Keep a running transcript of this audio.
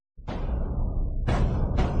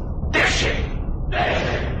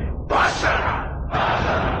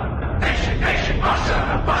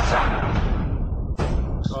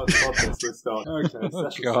podcast to start. Okay, Oh,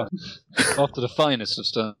 session God. seven. After the finest of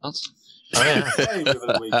starts. Hey, over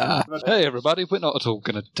the weekend. Hey, everybody, we're not at all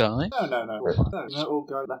going to die. No, all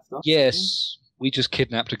go left off. Yes, we just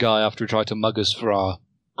kidnapped a guy after he tried to mug us for our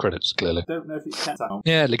credits, clearly. Don't know if it's kept out.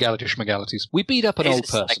 Yeah, legality schmegalities. We beat up an He's old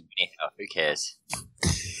just like person. me, who cares?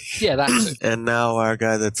 Yeah, that's it. And now our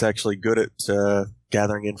guy that's actually good at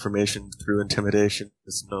gathering information through intimidation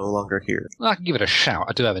is no longer here. Well, I can give it a shout.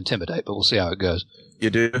 I do have Intimidate, but we'll see how it goes. You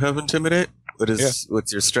do have Intimidate?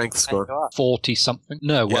 What's your strength score? 40-something?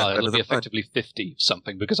 No, Yeah, well, better it'll be than mine. effectively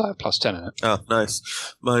 50-something because I have plus 10 in it. Oh, nice.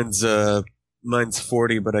 Mine's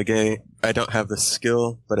 40, but I don't have the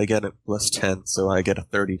skill, but I get it plus 10, so I get a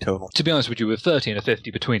 30 total. To be honest with you, with 30 and a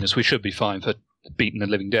 50 between us, we should be fine for beating the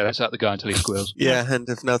living dead out the guy until he squeals. Yeah, and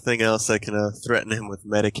if nothing else, I can threaten him with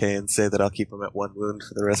Medicaid and say that I'll keep him at 1 wound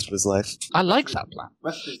for the rest of his life. I like that plan.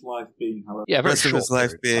 Rest of his life being, however. Yeah, very Rest of short his life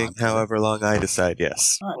period of being time. however long I decide,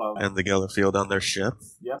 yes. Alright, well, And the Gellerfield on their ship.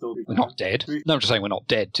 yeah, so We're not dead. No, I'm just saying we're not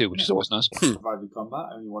dead, too, which is always nice. survived in combat,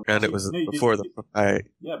 only one. And it was No, you before didn't. yeah,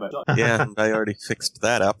 Yeah, but and I already fixed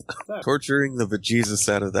that up. So- Torturing the bejesus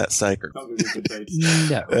out of that psyker. not going to be a good day.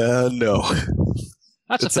 No. No.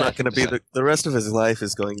 That's It's a fair not going to thing be the rest of his life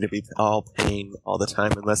is going to be all pain all the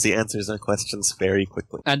time unless he answers our questions very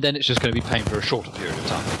quickly. And then it's just going to be pain for a shorter period of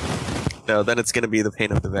time. No, then it's going to be the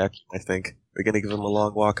pain of the vacuum, I think. We're going to give him a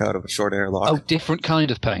long walk out of a short airlock. Oh, different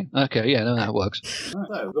kind of pain. Okay, yeah, no, that works. Right,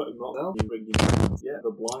 so, we've got him locked down. You bring him. Yeah,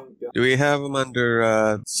 the blind guy. Do we have him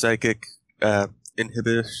under psychic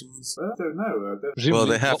inhibitions? I don't know. Well, Presumably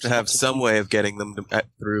they have lots to and have lots of- some way of getting them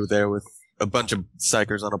through there with a bunch of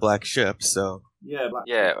psychers on a black ship, so... Yeah, black.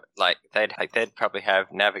 Yeah, like they'd probably have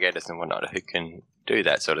navigators and whatnot who can do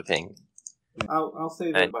that sort of thing. I'll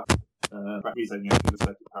say that back using the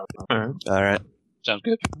second power. Alright. Sounds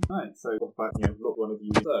good. Right, so back, look one of you.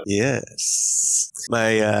 So, Yes.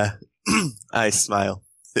 My, I smile.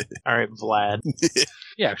 Alright, Vlad.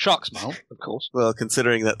 Yeah, shark smile, of course. Well,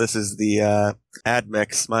 considering that this is the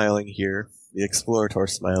AdMech smiling here, the Explorator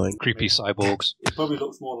smiling, Creepy cyborgs. it probably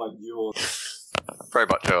looks more like Jaws.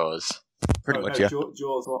 Robot Jaws. pretty Oh, much, no, yeah.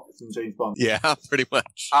 Jaws from James Bond. Yeah, pretty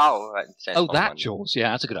much. Oh, right. Oh, that Jaws.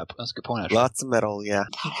 Yeah, that's a good point, actually. Lots of metal, yeah.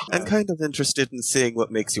 I'm kind of interested in seeing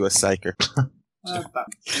what makes you a psyker.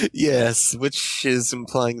 Yes, which is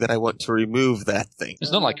implying that I want to remove that thing.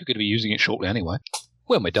 It's not like you're going to be using it shortly anyway.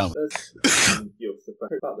 When we're done.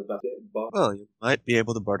 Well, you might be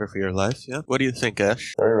able to barter for your life, yeah? What do you think,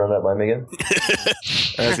 Ash? Sorry, run that by me again.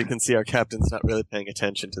 As you can see, our captain's not really paying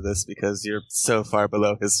attention to this because you're so far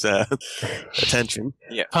below his attention.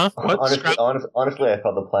 Huh? What? Honestly, I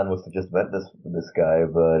thought the plan was to just vet this guy,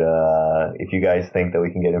 but if you guys think that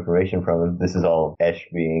we can get information from him, this is all Esh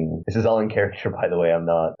being... This is all in character, by the way. I'm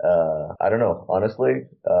not... I don't know. Honestly,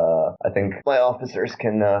 I think my officers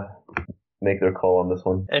can make their call on this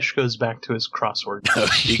one. Esh goes back to his crossword.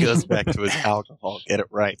 He goes back to his alcohol. Get it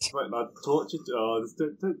right. Tortured.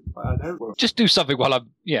 I know. Just do something while I'm...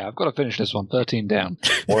 Yeah, I've got to finish this one. 13 down.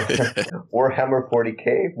 Warhammer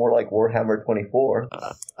 40k? More like Warhammer 24.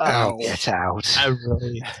 Oh, get out. I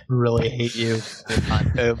really hate you.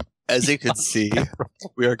 As you can see,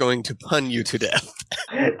 we are going to pun you to death.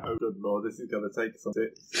 Oh, good lord, this is going to take some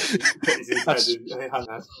bit. His head in.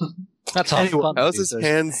 That's how Anyway, fun How's these his days.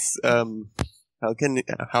 hands,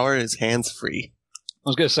 how are his hands free? I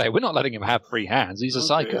was going to say, we're not letting him have free hands. He's a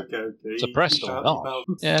psycho. Okay. Suppressed or not.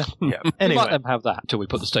 Yeah. Yeah. We Anyway. let them have that until we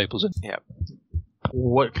put the staples in.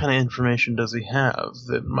 What kind of information does he have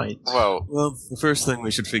that might... Well, Well, the first thing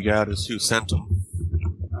we should figure out is who sent him.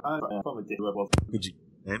 Could you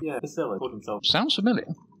name? Yeah, Priscilla called himself. Sounds familiar,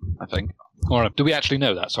 I think. Or do we actually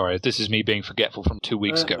know that? Sorry, this is me being forgetful from 2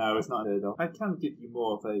 weeks ago. No, it's not heard of. I can give you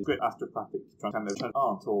more of a quick astropathic kind of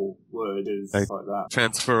aren't all word is Right. like that.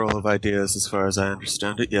 Transferal of ideas, as far as I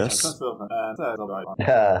understand it, yes.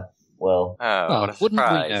 Well, what a wouldn't we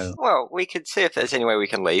surprise. know? Well, we could see if there's any way we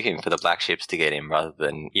can leave him for the black ships to get him rather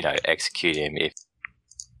than, execute him if...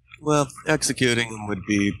 Well, executing him would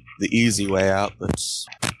be the easy way out, but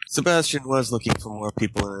Sebastian was looking for more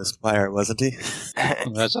people in his fire, wasn't he?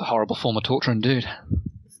 That's a horrible form of torture indeed.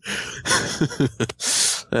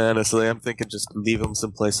 Honestly, I'm thinking just leave him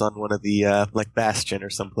someplace on one of the, like Bastion or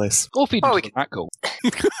someplace. Or feed them Oh, to we the rat call.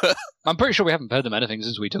 I'm pretty sure we haven't paid them anything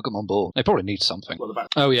since we took them on board. They probably need something. Well, the back.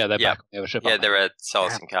 Oh yeah, they're Yeah. back on the other ship. Yeah, aren't they? they're at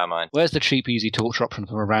Solace and Carmine. Where's the cheap, easy torture option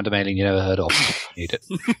from a random alien you never heard of? Need it.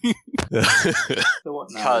 So what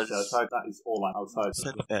now? Cause- That is all outside.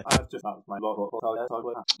 Yeah. I've just had my log.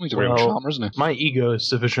 He's a real Well, charmer, isn't he? My ego is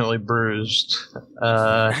sufficiently bruised,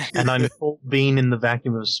 and I'm told being in the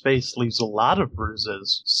vacuum of space leaves a lot of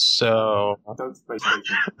bruises, so... Don't space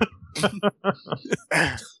station.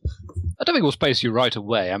 I don't think we'll space you right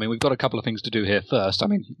away. I mean, we've got a couple of things to do here first. I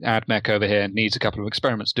mean, AdMech over here needs a couple of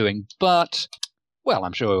experiments doing, but, well,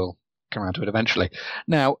 I'm sure we'll come around to it eventually.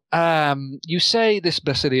 Now, you say this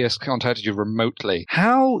Basilius contacted you remotely.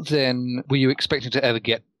 How, then, were you expecting to ever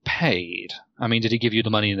get paid? I mean, did he give you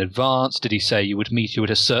the money in advance? Did he say you would meet you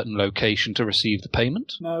at a certain location to receive the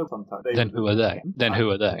payment? No contact. Then who are they?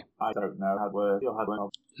 I don't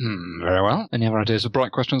know. Very well. Any other ideas of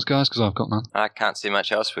bright questions, guys? Because I've got none. I can't see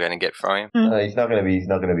much else we're going to get from him. He's not going to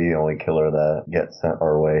be the only killer that gets sent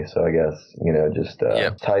our way. So I guess just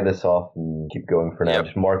tie this off and keep going for now. Yep.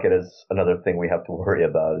 Just mark it as another thing we have to worry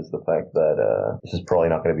about is the fact that this is probably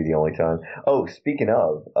not going to be the only time. Oh, speaking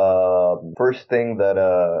of, first thing that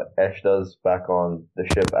Esh does back on the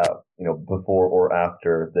ship out, before or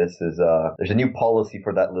after this is there's a new policy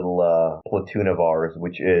for that little platoon of ours,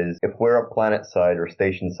 which is if we're a planet side or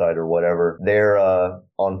station side or whatever, they're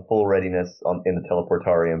on full readiness in the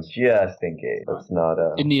teleportariums just in case. Let's not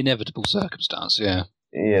in the inevitable circumstance, yeah.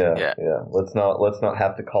 Yeah. Let's not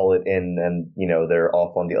have to call it in and they're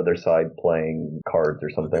off on the other side playing cards or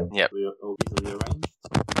something. Yep.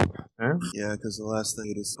 Yeah, because the last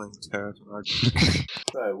thing it is playing Terra to Mark.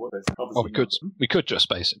 Oh, we could just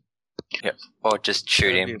space it. Yep. Or just shoot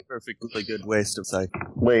That'd him. be a perfectly good waste of cycle.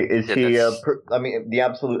 Wait, is Yeah, he? that's- I mean, the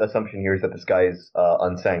absolute assumption here is that this guy is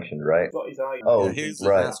unsanctioned, right? Oh, Yeah, here's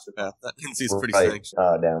right. the astropath. That means he's pretty Right.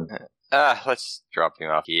 sanctioned. Damn. Let's drop him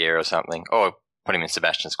off here or something. Or put him in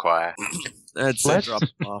Sebastian's choir. I'd say Let's- drop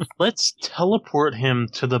him off. Let's teleport him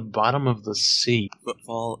to the bottom of the sea.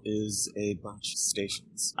 Footfall is a bunch of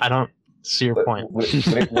stations. I don't see your point. Would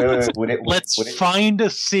it, Let's would it, find a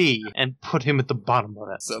sea and put him at the bottom of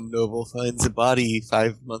it. Some noble finds a body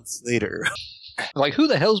 5 months later. Like, who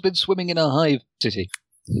the hell's been swimming in a hive city?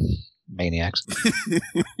 Maniacs.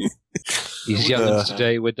 These youngins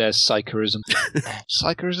today with their psycherism.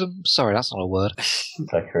 Psycherism? Sorry, that's not a word.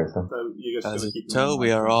 Psycherism. So you just As gotta a keep toe,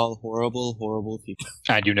 we are all horrible, horrible people.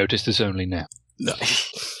 And you notice this only now. No.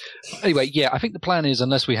 Anyway, yeah, I think the plan is,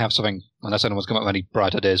 unless anyone's come up with any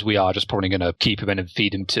bright ideas, we are just probably going to keep him in and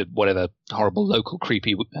feed him to whatever horrible local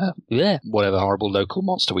whatever horrible local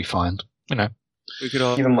monster we find. We could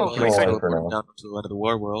all Keep him all alive teleport for now. down to one of the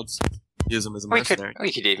war worlds. Use him as a We could mercenary.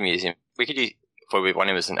 even use him. We could use. Well, we want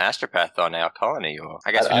him as an astropath on our colony, or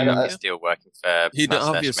I guess he's still working for. He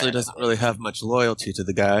Mustache obviously Man. doesn't really have much loyalty to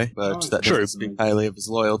the guy, but that True. doesn't speak highly of his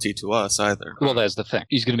loyalty to us either. Well, there's the thing.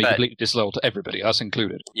 He's going to be But- completely disloyal to everybody, us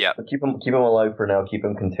included. Yeah. But keep him alive for now. Keep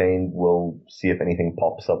him contained. We'll see if anything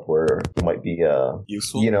pops up where it might be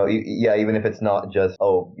Useful? even if it's not just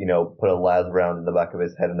put a las round in the back of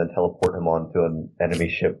his head and then teleport him onto an enemy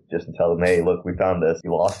ship just to tell him, hey, look, we found this.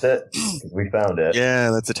 You lost it because we found it. Yeah,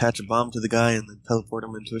 let's attach a bomb to the guy and then teleport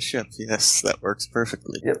him into a ship. Yes, that works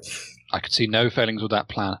perfectly. Yep. I could see no failings with that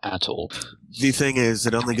plan at all. The thing is,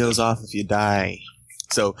 it only goes off if you die.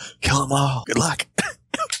 So, kill them all. Good luck.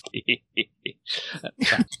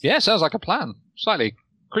 Yeah, sounds like a plan. Slightly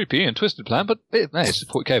creepy and twisted plan, but it's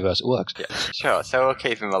 40k verse. It works. Yeah. Sure. So we'll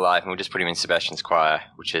keep him alive, and we'll just put him in Sebastian's choir,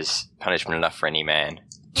 which is punishment enough for any man.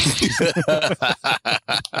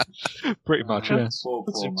 Pretty much, yeah. Poor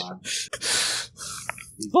man.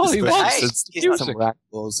 Oh, he was. Hey, he's not- some rat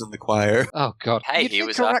bulls in the choir. Oh, God. Hey, You'd he think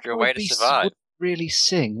was after a way to Arachnoid survive. wouldn't really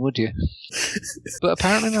sing, would you? But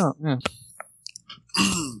apparently not. Yeah.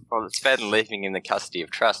 Well, it's better than leaving him in the custody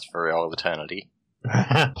of trust for all eternity.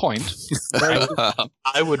 Point.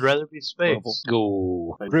 I would rather be spaced.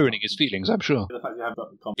 Go. Ruining his feelings, I'm sure. The fact you haven't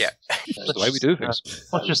got the comp- Yeah. That's the way we do things.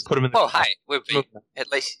 Let's just put him in the. Well, hey, at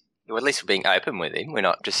least we're being open with him. We're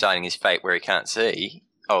not just signing his fate where he can't see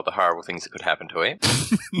all the horrible things that could happen to him.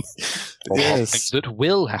 Things Yes. that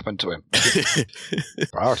will happen to him.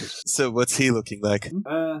 Priorities. So, what's he looking like?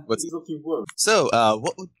 He's looking worried. So,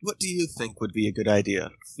 what do you think would be a good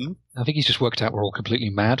idea? I think he's just worked out we're all completely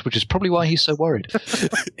mad, which is probably why he's so worried.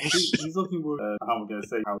 He's looking worried. How am I going to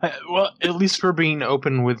say how? Well, at least we're being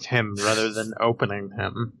open with him rather than opening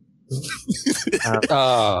him.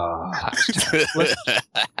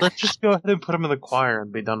 Let's just go ahead and put him in the choir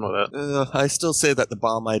and be done with it. I still say that the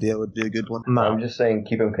bomb idea would be a good one. I'm just saying,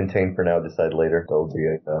 keep him contained for now. Decide later. That would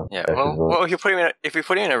be Yeah. Ash's vote. Well, if we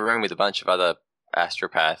put him in a room with a bunch of other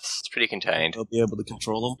astropaths, it's pretty contained. They'll be able to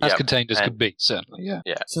control them. As Yep. contained as And- could be, certainly, yeah.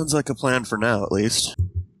 Sounds like a plan for now, at least.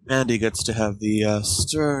 Andy gets to have the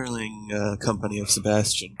sterling company of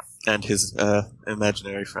Sebastian and his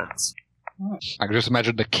imaginary friends. I can just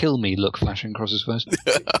imagine the kill me look flashing across his face.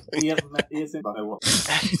 He hasn't, but I know what.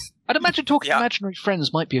 I'd imagine talking Yeah. imaginary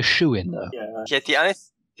friends might be a shoe-in, though. Yeah. Yeah,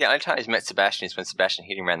 the The only time he's met Sebastian is when Sebastian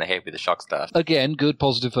hit him around the head with the shock staff. Again, good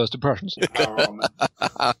positive first impressions. Power armor.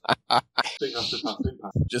 Big astropath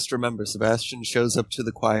impact. Just remember, Sebastian shows up to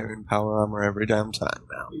the choir in power armor every damn time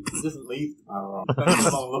now. He doesn't leave the power armor. That's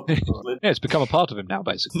what I'm looking for. Yeah, it's become a part of him now,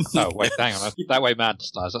 basically. Oh, wait, hang on. That way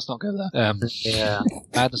Madness lies. Let's not go there. Yeah.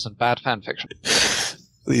 Madness and bad fan fiction.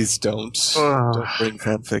 Please don't. Don't bring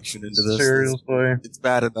fan fiction into this. Seriously. It's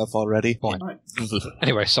bad enough already. Fine. Right.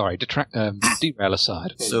 Anyway, sorry, derail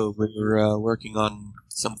aside. So we're working on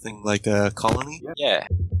something like a colony? Yeah.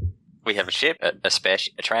 We have a ship, a spare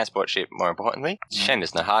a transport ship, more importantly. It's a shame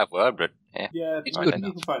there's no hive world, but yeah. Yeah, It's right, good you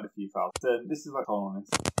enough. can find a few files. This is like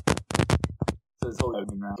colonists. So it's all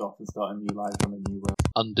opening round off and start a new life on a new world.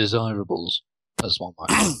 Undesirables, as one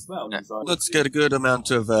might. Well, Yeah. design- Let's get a good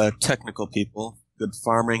amount of technical people. Good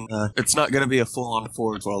farming. It's not going to be a full-on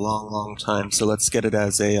forge for a long, long time, so let's get it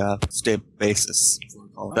as a stable basis.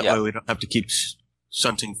 That Yeah. way we don't have to keep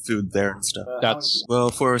shunting food there and stuff. That's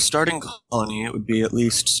Well, for a starting colony, it would be at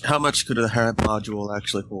least... How much could a Harab module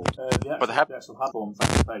actually hold? But the the actual hub forms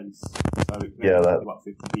like space. So it can Yeah, be that- about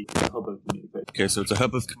 50 people. A hub of communication. Okay, so it's a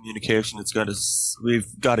hub of communication. It's got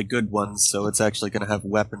we've got a good one, so it's actually going to have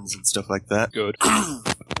weapons and stuff like that. good.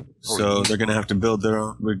 So they're going to have to build their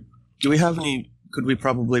own... Do we have any... Could we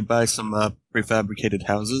probably buy some prefabricated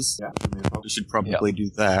houses? Yeah, give me a problem. We should probably do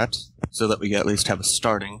that, so that we at least have a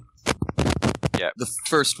starting. Yeah. The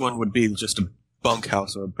first one would be just a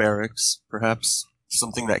bunkhouse or a barracks, perhaps.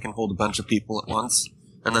 Something that can hold a bunch of people at once.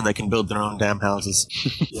 And then they can build their own damn houses.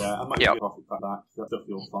 Yeah, I might Yep. get profit for that. That stuff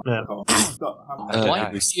you'll find. Yeah. Why Did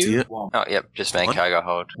we you- see it? One. Oh, yep, just main What? cargo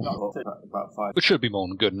hold. No, I'll take about 5. Which should be more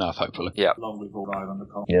than good enough, hopefully. Yeah. Long with all five on the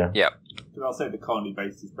colony. Yeah. Yep. Because I'll say the colony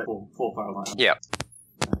base is 4,000. Yep.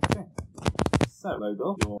 Okay. So,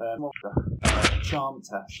 Logo, your charm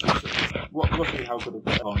test. Roughly how good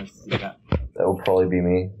a colonist do you get? That will probably be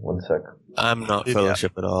me. 1 sec. I'm not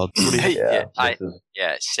fellowship at all. Yeah, this is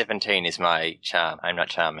 17 is my charm. I'm not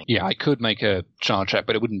charming. Yeah, I could make a charm check,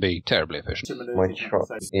 but it wouldn't be terribly efficient. my charm.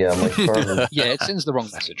 Yeah, my charm is Yeah, it sends the wrong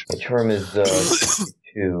message. my charm is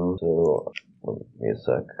 2. So give me a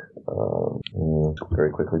sec.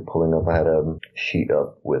 Very quickly pulling up. I had a sheet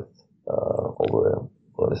up with all the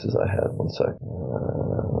bonuses I had. 1 sec.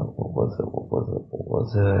 What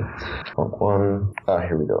was it? One.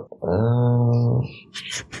 Here we go.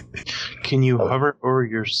 Can you hover over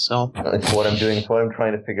yourself? It's what I'm doing. It's what I'm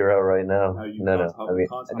trying to figure out right now. No, you No. can't hover, I mean, you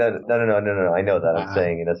can't no. I know that. I'm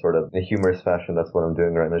saying in a sort of a humorous fashion. That's what I'm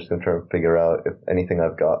doing right now. I'm just going to try and figure out if anything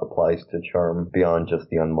I've got applies to charm beyond just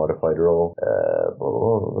the unmodified roll.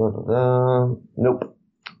 Nope.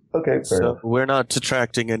 Okay, fair So enough. we're not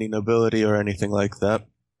detracting any nobility or anything like that.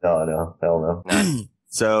 No, hell no.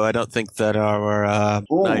 So I don't think that our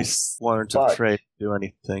Ooh, nice warrant of but- trade do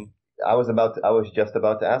anything. I was just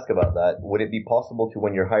about to ask about that. Would it be possible to,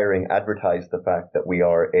 when you're hiring, advertise the fact that we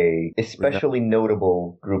are a especially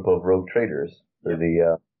notable group of rogue traders for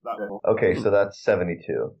the? Okay, so that's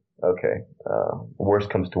 72. Okay. Worst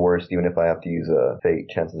comes to worst, even if I have to use a fate,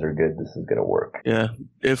 chances are good this is going to work. Yeah,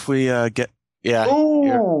 if we get... Yeah.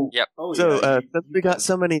 Ooh! Oh, So, yeah, since we got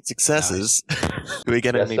so many successes, do we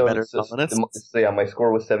get Yeah, any so, better so, colonists? so yeah, my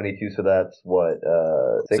score was 72, so that's what,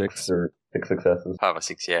 6 Six. or 6 successes. 5 or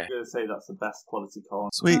 6, yeah. I'm going to say that's the best quality colony.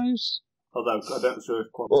 Sweet. Nice. Although, I don't know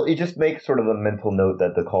if quality... Well, you just make sort of a mental note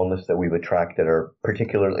that the colonists that we've attracted are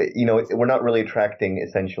particularly, we're not really attracting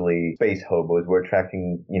essentially space hobos. We're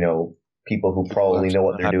attracting, people who probably know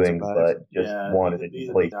what they're Have to doing, survive. but just Yeah, wanted a these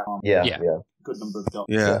new are place. big arms. Yeah. Good number of dots.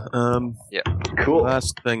 Yeah. The Cool.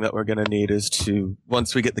 last thing that we're going to need is to,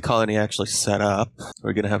 once we get the colony actually set up,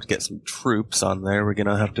 we're going to have to get some troops on there. We're going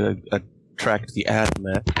to have to attract the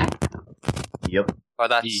admech. Yep. Oh,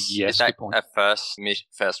 that's Yes, is that good point. a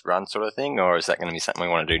first run sort of thing, or is that going to be something we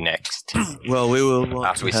want to do next? Well, we will want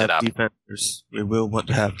After to we have set up. defenders. We will want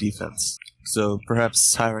to have defense. So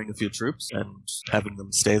perhaps hiring a few troops and having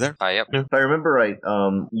them stay there. Oh, yep. If I remember right,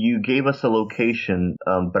 you gave us a location,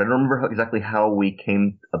 but I don't remember exactly how we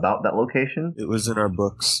came about that location. It was in our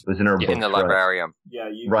books. It was in our Yeah, book. In the right? librarium. Yeah,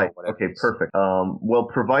 you Right. whatever Okay. it is. Perfect. Well,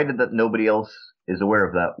 provided that nobody else is aware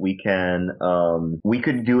of that, we can. We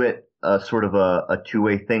could do it sort of a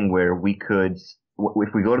two-way thing where we could.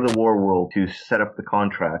 If we go to the war world to set up the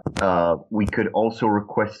contract, we could also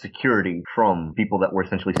request security from people that we're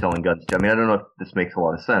essentially selling guns to. I mean, I don't know if this makes a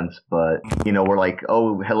lot of sense, but we're like,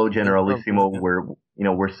 oh, hello, Generalissimo,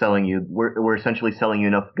 we're selling you, we're essentially selling you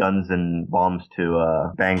enough guns and bombs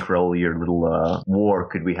to bankroll your little war.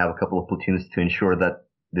 Could we have a couple of platoons to ensure that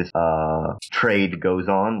this trade goes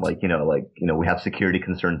on? We have security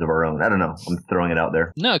concerns of our own. I don't know. I'm throwing it out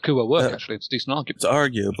there. No, it could well work, actually. It's a decent argument. It's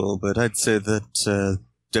arguable, but I'd say that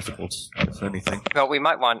difficult, if anything. Well, we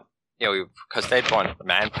might want, because they'd want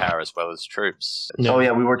manpower as well as troops. Oh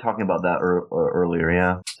yeah, we were talking about that earlier.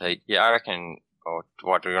 Yeah. So yeah, I reckon. Or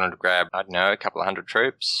what do we want to grab? I don't know, a couple of hundred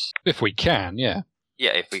troops. If we can, yeah. Yeah,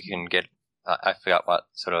 if we can get. I forgot what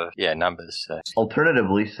sort of numbers. So.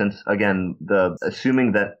 Alternatively, since again,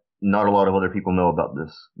 assuming that not a lot of other people know about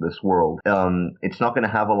this world, it's not going to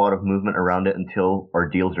have a lot of movement around it until our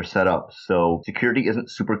deals are set up. So security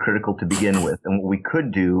isn't super critical to begin with. And what we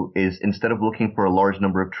could do is, instead of looking for a large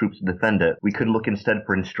number of troops to defend it, we could look instead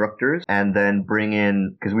for instructors and then bring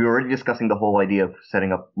in, because we were already discussing the whole idea of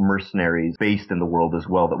setting up mercenaries based in the world as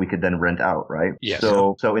well that we could then rent out, right? Yes.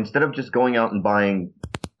 So instead of just going out and buying,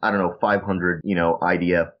 I don't know, 500,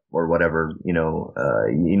 IDF or whatever, you know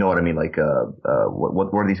what I mean, like,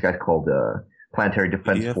 what are these guys called? Planetary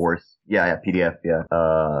Defense PDF? Force. Yeah, PDF,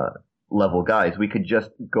 level guys. We could just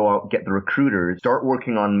go out, get the recruiters, start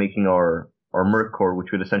working on making our Merc Corps,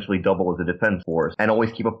 which would essentially double as a defense force, and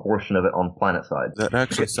always keep a portion of it on planet side. That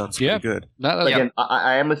actually sounds Yeah. pretty good. Again,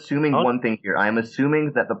 I am assuming one thing here. I am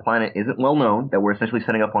assuming that the planet isn't well known, that we're essentially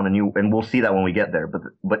setting up on a new, and we'll see that when we get there.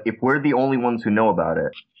 But if we're the only ones who know about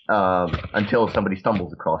it, until somebody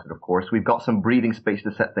stumbles across it, of course, we've got some breathing space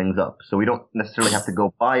to set things up. So we don't necessarily have to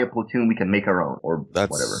go buy a platoon. We can make our own, or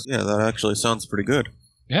whatever. Yeah, that actually sounds pretty good.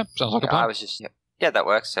 Yeah, sounds like a I plan. was just that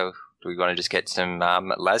works. So do we want to just get some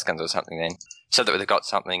las guns or something then, so that they've got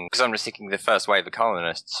something? Because I'm just thinking the first wave of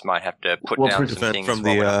colonists might have to put down some Defend things from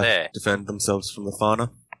while we're not there. defend themselves from the fauna.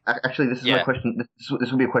 Actually, this is my question.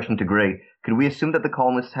 This would be a question to Gray. Could we assume that the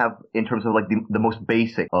colonists have, in terms of like the most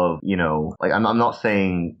basic of, like I'm not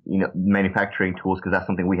saying, manufacturing tools, because that's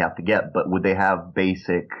something we have to get, but would they have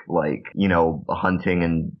basic, like, hunting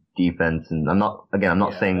and defense? And I'm not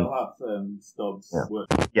saying. They'll have stubs.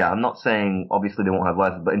 Yeah, I'm not saying obviously they won't have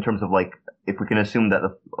lasers, but in terms of like, if we can assume that,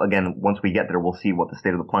 again, once we get there, we'll see what the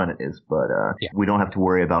state of the planet is, but we don't have to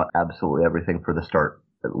worry about absolutely everything for the start.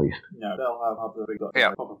 At least. No, they'll have the big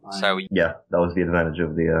proper plan. So yeah, that was the advantage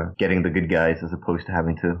of the getting the good guys as opposed to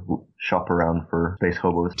having to shop around for space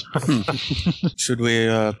hobos. Should we,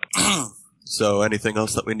 so anything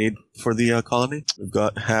else that we need for the colony? We've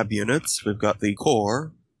got HAB units, we've got the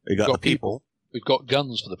core, we've got the people. We've got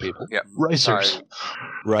guns for the people. yeah, Racers. So,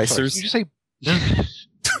 Ricers. Did you say...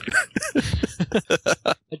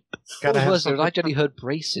 What was it? I actually heard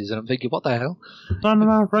braces, and I'm thinking, what the hell?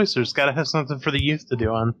 No, racers. Gotta have something for the youth to do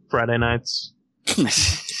on Friday nights.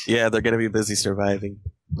 Yeah, they're going to be busy surviving.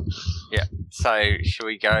 yeah. So should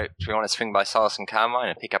we go? Do we want to swing by Solace and Carmine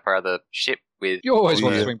and pick up our other ship with? You always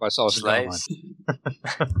want to yeah. swing by Solace and Carmine. slaves?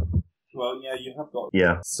 Well, yeah, you have got.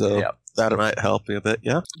 Yeah. So Yeah. that might help you a bit,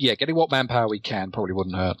 yeah? Yeah, getting what manpower we can probably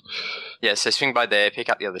wouldn't hurt. Yeah, so swing by there, pick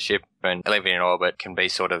up the other ship, and leave it in orbit. Can be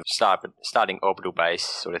sort of starting orbital base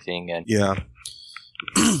sort of thing. And Yeah.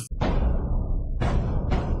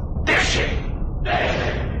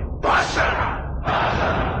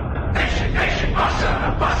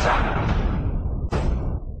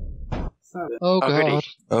 So, Oh, goody. God.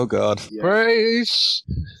 Oh, God. yeah. Brace!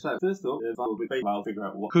 So first off, I'll figure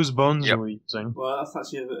out what. Whose bones Yep. are we using? Well, that's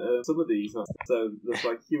actually some of these. So there's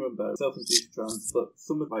like human bones, self-induced trans, but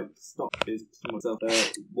some of like stock is somewhat self.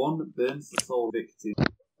 One burns the soul victim.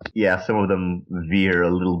 Yeah, some of them veer a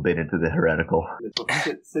little bit into the heretical.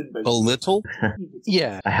 A little?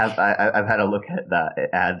 Yeah. I've had a look at that. It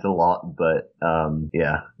adds a lot, but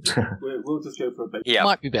yeah. We'll just go for a basic. yeah,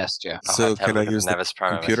 Might be best, yeah. I'll So have to have can a I look at use the Navis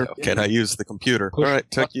Prime computer? myself. Can I use the computer? Push- Alright,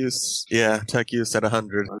 tech what? use. Yeah, tech use at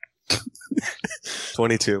 100.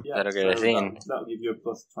 22. Yeah, That'll get us in. That'll give you a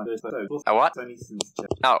plus 20. So plus A what? 20 since check.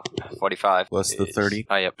 Oh, 45. Plus the is- 30.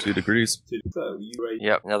 Oh, yep. 2 degrees. So you rate.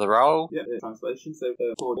 Yep, another roll. Yeah, translation. So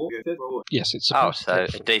roll. Yes, it's Oh,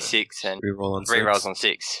 supposed so to. a D6 and Reroll on 3 6. rolls on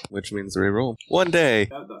 6. Which means reroll. 1 day.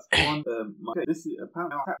 Yeah, that's one. Okay, this is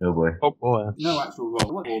apparently Oh boy. Oh boy. no actual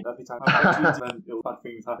roll. What roll every time I choose, then it'll bad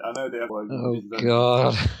things happen. I know they have like. Oh,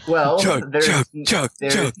 God. Well, Chug, there's chug, chug,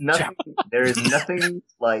 there's chug, nothing. There is nothing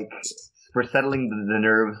like for settling the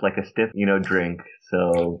nerves like a stiff, drink.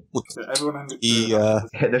 So So everyone there's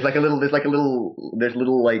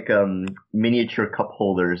little like miniature cup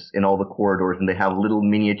holders in all the corridors, and they have little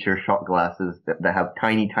miniature shot glasses that have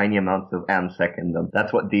tiny amounts of AMSEC in them.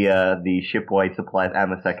 That's what the shipwide supply of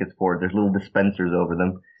AMSEC is for. There's little dispensers over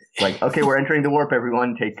them. Like, okay, we're entering the warp,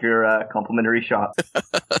 everyone. Take your complimentary shot.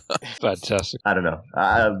 Fantastic. I don't know.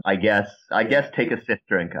 I guess take a stiff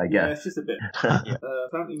drink. I Yeah, guess. it's just a bit.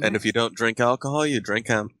 Apparently And if you don't drink alcohol, you drink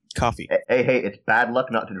coffee. Hey, it's bad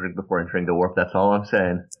luck not to drink before entering the warp. That's all I'm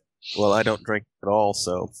saying. Well, I don't drink at all,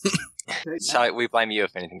 so. Okay, So we blame you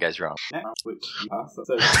if anything goes wrong. next round, which you pass. So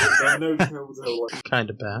there are no kills or like. Kind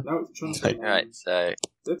of bad. Now it's translating. Alright, so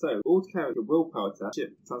So all character willpower test. Ship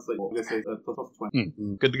translate. This is plus 20.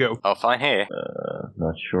 Good to go. I'll fine here.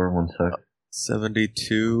 Not sure. One sec.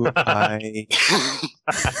 72. I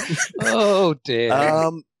Oh dear.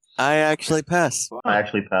 I actually pass. I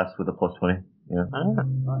actually passed with a plus 20. Yeah.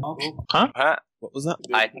 Huh? What was that?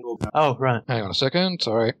 Oh, right. Hang on a second.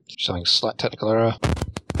 Sorry, showing slight technical error.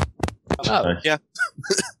 Oh, Nice. Yeah.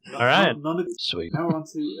 All right. None of sweet. Now we're on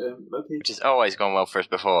to location. Which has always gone well for us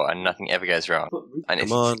before, and nothing ever goes wrong. And Come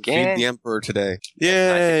it's on, again. feed the Emperor today.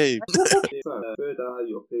 Yay!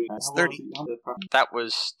 It's 30. That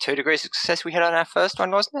was 2 degrees of success we had on our first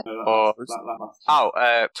one, wasn't it? Or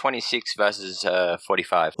 26 versus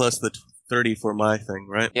 45. Plus the 30 for my thing,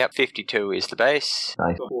 right? Yep, 52 is the base.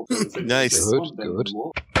 Nice. Nice. Good.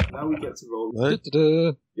 Now we get to roll. What?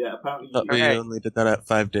 Da-da-da. Yeah, apparently Thought we Okay. only did that at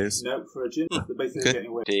 5 days. no, for a gym, they're basically Okay. getting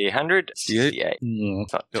away. The 100, 68. Mm.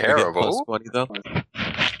 It's not Don't we get plus terrible. 20 though?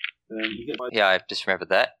 You get Yeah, I've just remembered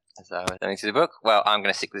that as I was going through the book. Well, I'm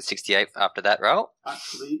going to stick with 68 after that roll.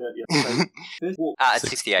 actually, yeah. So this walk, It's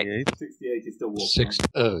 68. 68 is still walking. Six.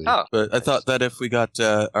 Oh. Oh, But I thought that if we got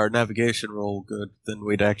our navigation roll good, then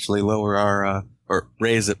we'd actually lower our or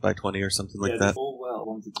raise it by 20 or something like yeah, that. all well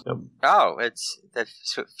wanted to. they've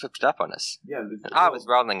flipped it up on us. Yeah, I was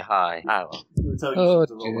rolling high. Oh, well. You were telling Oh, me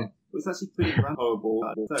to roll dear. well. It's actually pretty horrible.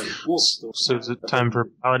 So, walk. So is it time for a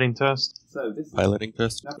piloting test? So this is Piloting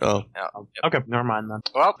test? Oh, Oh, Okay, never mind then.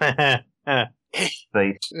 well,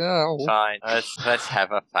 Space. Yeah. fine. Let's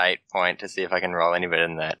have a fate point to see if I can roll any better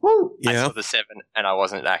than that. Woo! I yeah. saw the 7 and I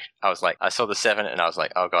wasn't actually. I was like, I saw the 7 and I was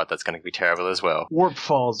like, oh god, that's going to be terrible as well. Warp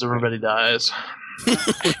falls, everybody dies.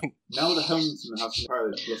 now the helmsman has some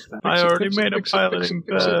pilot plus 10. I already made a fix it, piloting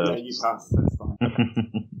fix it. Yeah, test. you passed. That's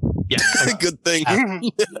fine. Yeah. Good thing.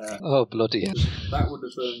 Yeah, Oh bloody hell. that would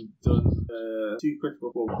have done 2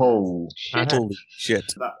 critical falls. Oh. Holy shit.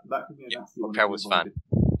 That could be a nasty one. That was fun.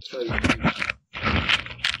 So you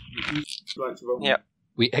like to roll. Yep.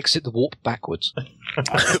 We exit the warp backwards.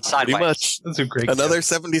 Pretty Sideways. much. That's a great Another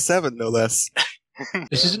 77, no less.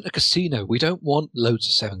 This isn't a casino. We don't want loads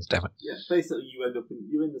of sevens, damn it. Yeah, basically you end up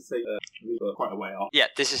you're in the same quite a way off. Yeah,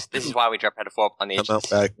 this is why we drop out of warp on the I'm out edges,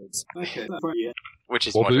 backwards. Okay, so, yeah, which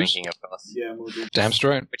is Warp more boost? drinking, of course. yeah, we'll do. Damn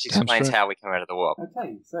straight. Which Damn explains straight. how we come out of the warp.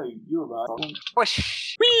 Okay, so you're right.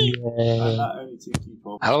 Whoosh! And that only 2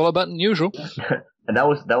 Q12. Hell of a lot better than usual. And that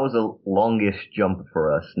was a longish jump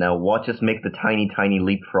for us. Now watch us make the tiny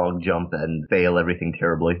leapfrog jump and fail everything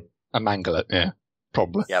terribly. A mangle it, yeah.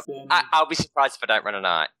 Probably. Yep. Then- I'll be surprised if I don't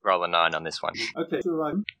roll a 9 on this one. Okay, so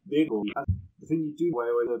right, vehicle. The thing you do way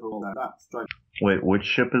away overall, that strike. Wait, which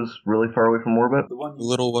ship is really far away from orbit? The one The you,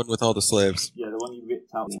 little one with all the slaves. yeah, the one you ripped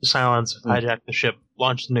out. Silence, hijack the ship,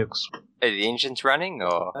 launch the nukes. Are the engines running,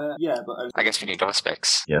 or Yeah, but I guess we need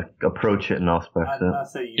aspects. Yeah, approach it in aspects. And I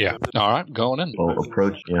say you. Yeah. Alright, go on in. Oh,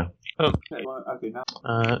 approach, yeah. Okay, well, okay,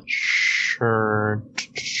 now. Sure.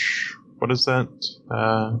 What is that?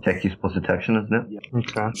 Tech use plus detection, isn't it?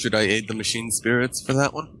 Okay. Should I aid the machine spirits for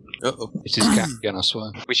that one? Uh-oh. It is Cap again, I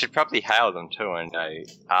swear. We should probably hail them too and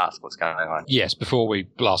ask what's going on. Yes, before we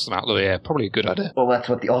blast them out of the air. Probably a good idea. Well, that's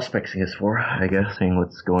what the auspexing is for, I guess, seeing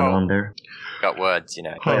what's going Oh. on there. Got words, you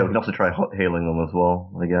know. Oh, yeah, we can also try hailing them as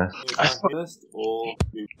well, I guess. You attack first, or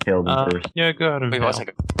you Hail them first. Yeah, go ahead and We've hail. also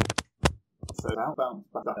got so bounce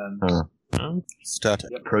back. Static.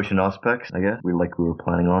 Approach and auspects, I guess, we were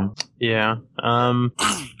planning on. Yeah.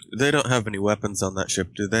 They don't have any weapons on that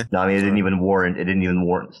ship, do they? No, I mean, it didn't even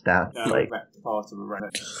warrant stats. Like part of a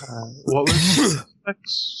rank. What was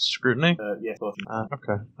scrutiny? Yeah, but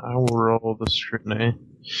Okay, I will roll the scrutiny.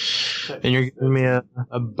 And you're giving me a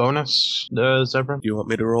bonus, Zebra? Do you want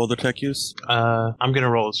me to roll the tech use? I'm gonna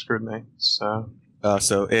roll a scrutiny, so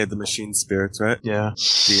So aid the machine spirits, right? yeah.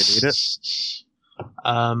 Do you need it?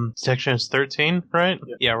 Detection is 13, right?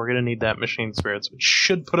 Yeah, we're gonna need that machine spirits, which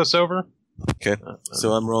should put us over. Okay.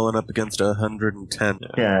 So I'm rolling up against 110.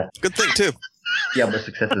 Yeah, Good thing, too. yeah, but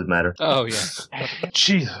successes matter. Oh, yeah.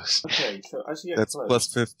 Jesus. okay, so as you get That's close,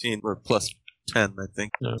 plus 15, or plus 10, I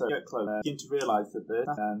think. so you get close, you begin to realise that this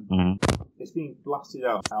Mhm. it's being blasted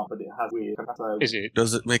out, but it has weird. So Is it?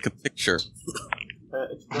 Does it make a picture?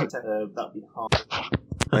 if you rotate, that'd be hard.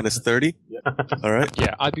 Minus 30? Yep. Alright.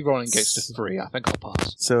 Yeah, I'd be rolling against a 3. I think I'll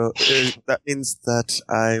pass. So that means that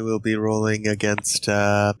I will be rolling against,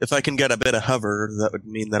 if I can get a bit of hover, that would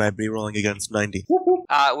mean that I'd be rolling against 90.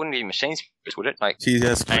 it wouldn't be machine spirits, would it? Like, She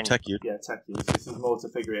has to And- protect you. Yeah, tech use. This is more to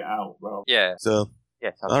figure it out. Well, yeah, So,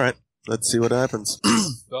 yeah. alright. Let's see what happens.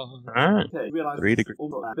 Alright. okay, realise 3 degrees.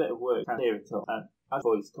 all a bit of work can clear it up. And as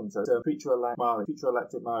voice comes out. So, Preacher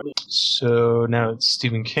elected Mari. So now it's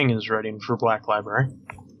Stephen King is writing for Black Library.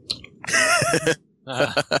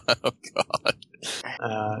 Oh God.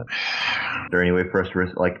 Is there any way for us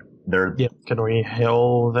to they're Yep. Can we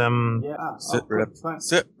hail them? Yeah, Sit rep. thanks.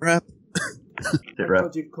 Sit rep. sit rep.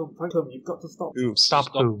 God, you've come. Thank you. You've got to stop Ooh. Stop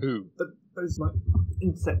who? those like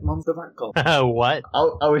insect monster rat gold. What?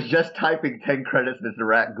 I was just typing 10 credits, Mr.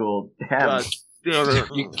 Rat Gould. Damn. You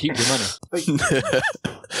can keep your money.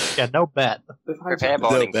 Yeah, no bet. They've Prepare hijacked,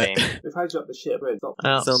 boarding No, team. they've hijacked the ship. Wait, stop.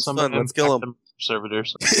 Sounds some fun, of them let's kill act them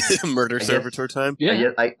servitors. Murder guess- servitor time.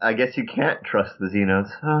 Yeah. I guess you can't trust the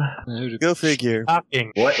Xenos. Go figure.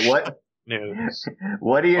 Shocking What news.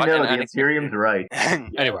 What do you What know? an The unexpected- Imperium's right. Yeah,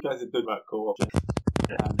 Anyway. you guys are good at co-op.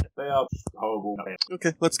 And they are horrible.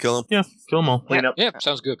 Okay, let's kill him. Yeah, kill them all. Clean up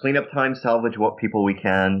Sounds good. time, salvage what people we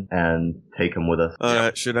can, and take them with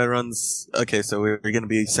us. Should I run? Okay, so we're going to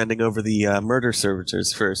be sending over the murder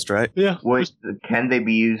servitors first, right? Yeah. Wait, can they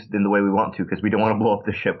be used in the way we want to? Because we don't want to blow up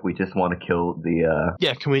the ship. We just want to kill the.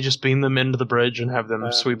 Yeah, can we just beam them into the bridge and have them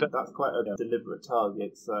sweep it? That's quite a deliberate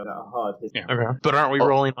target, so that are hard hit. Yeah. Okay. But aren't we Oh,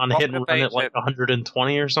 rolling on hit and run debate at like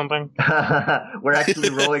 120 or something? We're actually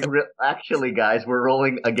rolling. Actually, guys, we're rolling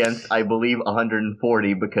against, I believe,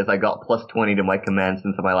 140 because I got plus 20 to my command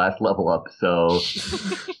since my last level up. So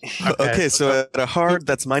Okay, so at a hard,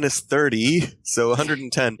 that's minus 30, so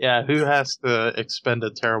 110. Yeah, who has to expend a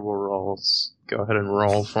terrible rolls? Go ahead and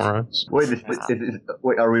roll for us. wait,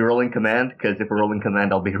 wait, are we rolling command? Because if we're rolling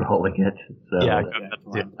command, I'll be rolling it. So. Yeah,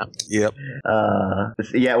 Yeah, yeah. Yep.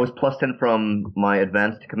 Yeah, it was plus 10 from my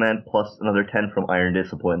advanced command, plus another 10 from Iron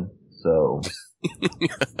Discipline. So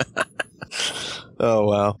Oh,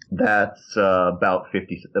 wow. that's about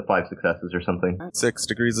 5 successes or something. 6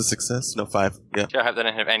 degrees of success? No, 5. Yeah. I hope they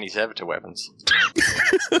don't have any servitor weapons.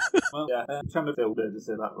 Well, yeah, Chandler failed to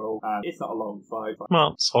say that roll, and it's not a long fight.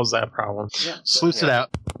 Well, solves that problem. Yeah, Sluice it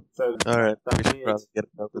out. So Alright, we that'd should be probably it. get it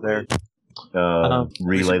over there. Relay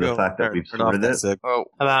We should the go fact that there, we've turn off sorted that it. sig. Oh,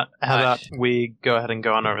 How about Nice. we go ahead and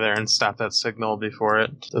go on over there and stop that signal before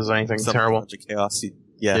it does anything Some terrible? bunch of chaos.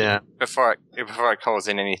 Yeah. Yeah. before it calls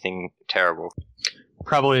in anything terrible.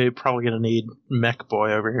 Probably gonna need Mech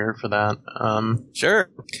Boy over here for that. Sure.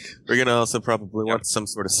 We're going to also probably want some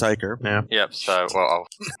sort of psyker. Yeah. Yep. So well,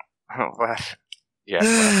 well yeah.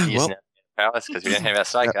 We'll use Well- powers because we don't have our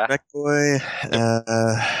psycho. Mech Boy,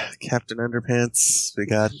 Captain Underpants, we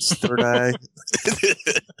got Third Eye.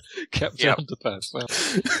 Captain Yep. Underpants. Well,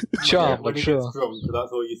 charmed, when I'm he sure. gets drunk,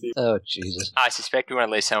 that's all you see. Oh, Jesus. I suspect we want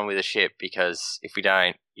to leave someone with a ship because if we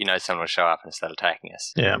don't, someone will show up and start attacking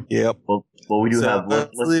us. Yeah. Yep. Well, we do So have. let's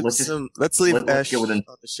leave let's Ash get within-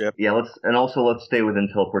 on the ship. Yeah, let's stay within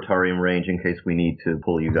teleportarium range in case we need to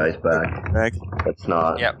pull you guys back. Right? Let's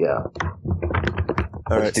not. Yep. Yeah.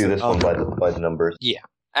 All Let's right, do so this one by the numbers.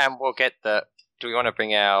 And we'll get the. Do we want to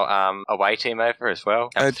bring our away team over as well?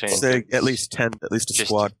 I'd Captain- say at least 10, at least a Just-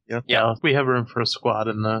 squad. Yeah. Yeah. We have room for a squad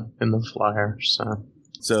in the flyer, so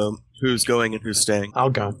So who's going and who's staying? I'll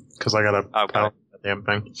go because I gotta I'll go. power that damn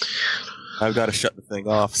thing. I've got to shut the thing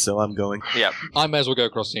off, so I'm going. Yep. I may as well go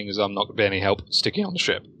across seeing as I'm not going to be any help sticking on the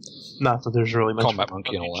ship. Not that there's really much Combat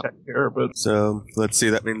monkey and all that. check here, but So let's see.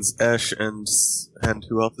 That means Ash and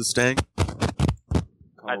who else is staying?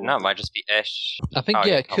 I don't know. It might just be Ash. I think, Oh,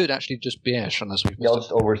 yeah, yeah, it could actually just be Ash unless we've Yeah,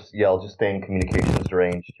 missed I'll just stay in communications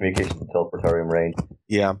range, communications and teleportarium range.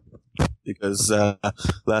 Yeah, because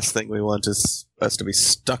last thing we want is us to be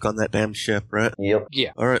stuck on that damn ship, right? Yep.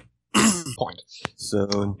 All right. a point.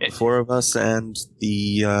 So 4 of us and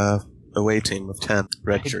the away team of 10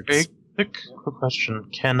 red shirts. quick question: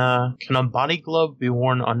 Can a body glove be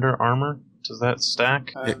worn under armor? Does that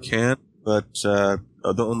stack? It can, but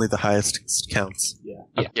only the highest counts.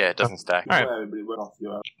 Yeah, it doesn't stack. All right. Everybody went off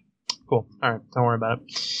you out. Cool. All right, don't worry about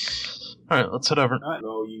it. All right, let's head over. Right,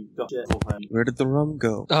 well, you got it. Where did the rum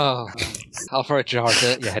go? Oh, Alfred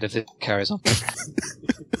Jarter, your head of it carries on.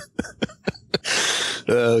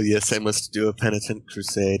 Oh yes, I must do a penitent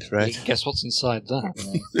crusade, right? Guess what's inside that?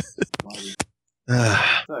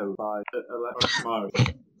 So, by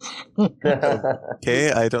Electric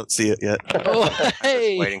Okay, I don't see it yet. Oh,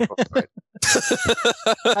 hey! Waiting for it.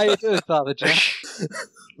 How you doing, Father Jack?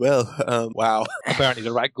 Well, wow. Apparently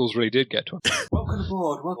the Ragghouls really did get to him. Welcome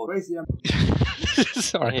aboard. Welcome. Raise the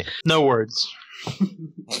Sorry. No words.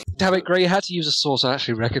 Damn it, Gray, you had to use a source I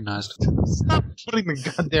actually recognised. Stop putting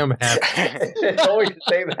the goddamn hat. It's always the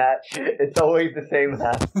same hat. It's always the same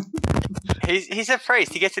hat. He's a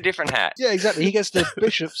priest. He gets a different hat. Yeah, exactly. He gets the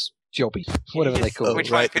bishop's jobby, whatever they call it. Which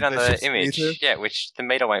right, won't fit on the Bishop's image. meter. Yeah, which the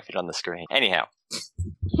meter won't fit on the screen. Anyhow.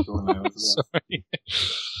 Sorry.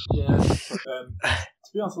 Yeah.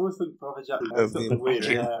 To be honest, I always think Brother Jack Oh, has got the weird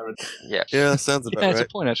hair. And, Yeah, sounds about Yeah, it's right.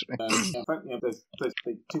 a point actually. frankly, those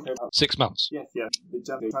they took over. 6 months. Yes, yeah. The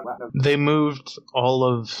Japanese They moved all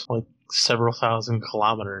of like several thousand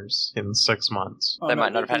kilometers in 6 months. They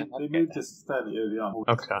might not have had They it. moved us fairly early on.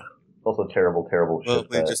 Okay. Also, terrible Well, ship.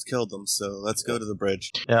 we just killed them, so let's go to the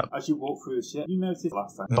bridge. As you walk through the ship, you noticed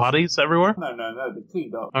last time. Bodies everywhere? No, they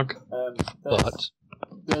cleaned up. Okay. But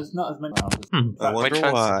There's not as many around. In I fact,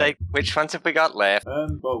 wonder why. Which ones have we got left?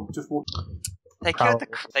 well, just walk. They killed the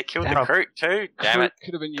crew too. Damn it!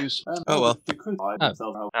 could have been used. Oh, well. The crew died Oh.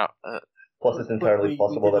 themselves out. Oh, Plus, it's entirely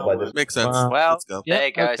possible that by this. Makes sense. well, Let's go. Yeah,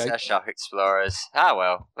 there goes okay. our shock explorers. Ah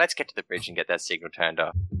well, let's get to the bridge and get that signal turned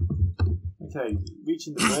off. Okay,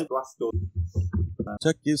 reaching the bridge, last door.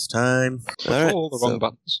 Check use time. Alright. All the wrong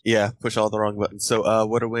buttons. Yeah, push all the wrong buttons. So,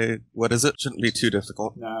 what is it? Shouldn't be too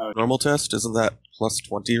difficult. No, Normal test? Isn't that plus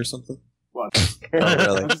 20 or something? what? Oh,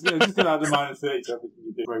 really? I'm just going to add the minus 30 to everything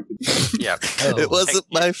you did broken. Yeah. Oh. It wasn't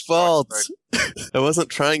my fault. I wasn't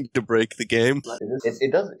trying to break the game.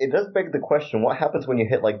 It does beg the question: what happens when you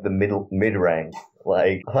hit like the mid rank?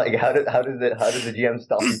 Like how does the GM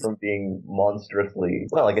stop you from being monstrously?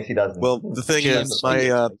 Well, I guess he doesn't. Well, the thing is,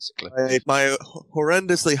 my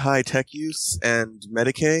horrendously high tech use and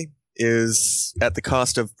Medicaid is at the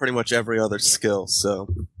cost of pretty much every other skill, so...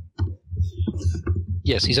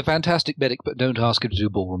 Yes, he's a fantastic medic, but don't ask him to do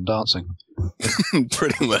ballroom dancing.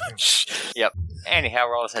 pretty much. Anyhow,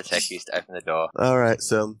 roll us a tech use to open the door. Alright,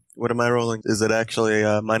 so what am I rolling? Is it actually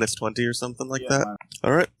minus 20 or something like that? Man.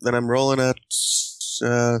 Alright, then I'm rolling at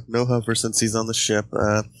no hover since he's on the ship.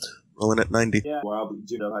 Rolling at 90. Yeah, well, but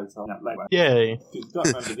you know later. Yeah, later. Yay. You've got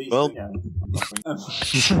to remember these. Well- yeah.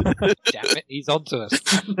 Damn it, he's onto us.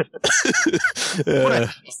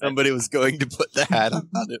 Somebody was going to put the hat on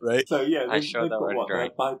it, right? So yeah, I they've showed that got already, what,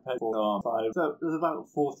 Drake. 5 people on 5. So there's about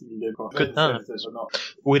 40 million across. Good times. Or not.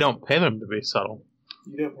 We don't pay them to be subtle.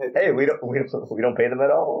 You don't pay. hey, we don't pay them at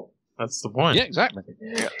all. That's the point. Yeah, exactly.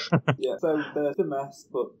 Yeah, so there's a mess,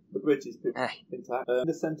 but the bridge is pretty Hey. intact. In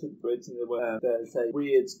the centre of the bridge, there's a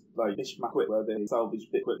weird, like, mishmash where they salvage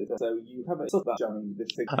bit quickly. So you have a sort of that jamming this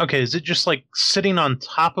thing. Okay, is it just like sitting on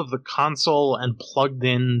top of the console and plugged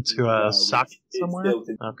into No, a socket it's somewhere? built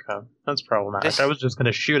in. Okay, that's problematic. This- I was just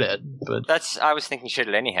gonna shoot it, but I was thinking shoot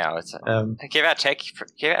it anyhow. It's give our tech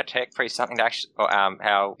free something to actually, or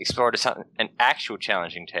our explorer to something an actual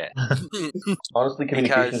challenging test. Honestly,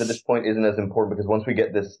 communications Because- at this point isn't as important because once we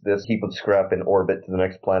get this heap of scrap in orbit to the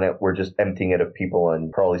next planet, we're just emptying it of people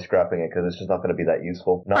and probably scrapping it because it's just not going to be that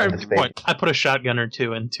useful. Not in alright, the good space. point. I put a shotgun or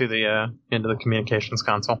two into the communications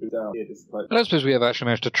console. Down here, just like, I don't suppose we ever actually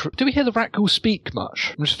managed to... do we hear the Ratghoul speak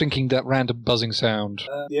much? I'm just thinking that random buzzing sound.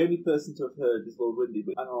 the only person to have heard is Lord Windy,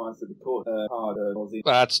 but analysed the record hard Aussie.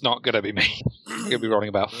 That's not going to be me. I'm going to be rolling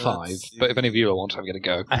about 5. But if any of you want, I'm going to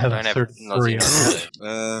go. I have Don't have 33.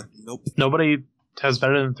 Nope. Nobody has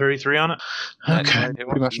better than 33 on it? Okay.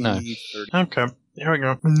 Pretty much no. Okay. Here we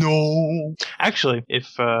go. No. Actually,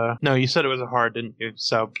 if no, you said it was a hard, didn't you?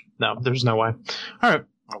 So no, there's no way. All right.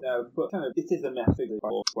 No, but kind of, it is a mess.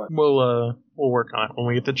 We'll work on it when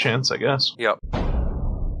we get the chance, I guess. Yep.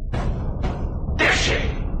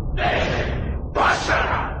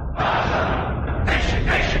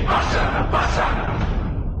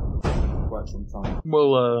 Quite some time.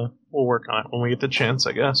 We'll work on it when we get the chance,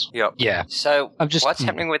 I guess. Yep. Yeah. So I'm just- what's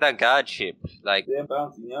happening with our guard ship? Like, The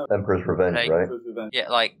bounty, you know, Emperor's Revenge, Hey. right? revenge. yeah,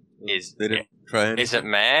 like is They didn't try anything. is it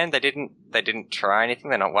man? They didn't try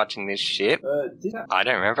anything. They're not watching this ship. Did that? I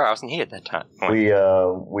don't remember. I wasn't here at that time.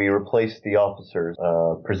 We replaced the officers.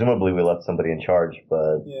 Presumably, we left somebody in charge,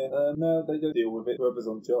 but Yeah, no, they don't deal with it. Whoever's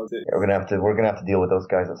on charge. we're gonna have to deal with those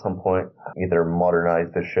guys at some point. Either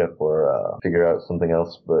modernize the ship or figure out something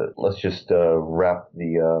else. But let's just wrap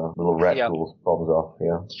the little rat Yeah. tools problems off.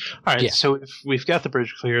 Yeah. All right. Yeah. So if we've got the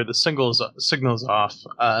bridge clear, the signal's off.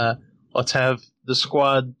 Let's have the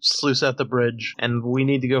squad sluice out the bridge, and we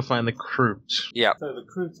need to go find the crew. Yeah, So the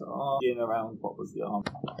crews are in around what was the arm.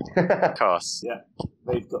 of course.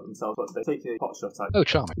 They've got themselves, but they take a pot shot at. Oh,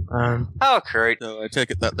 charming. Oh, crew. So I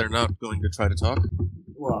take it that they're not going to try to talk?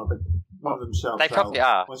 Well, one of them shouts They out. probably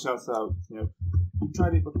are. One shouts out, you know, you've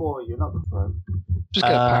tried it before, you're not confirmed. Just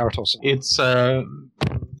get a parrot or something. It's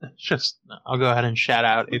just I'll go ahead and shout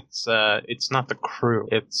out. It's not the crew.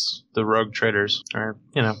 It's the rogue traders, or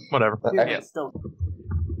whatever. Yeah, still.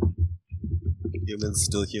 Humans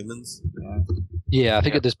still humans? Yeah. Yeah, I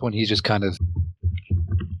think at this point he's just kind of...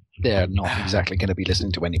 They're not exactly going to be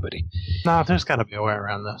listening to anybody. No, there's got to be a way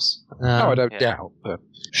around this. No, I don't Yeah. doubt, but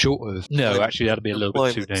short of... No, actually, that'd be a little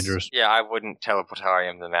bit too Deployments. dangerous. Yeah, I wouldn't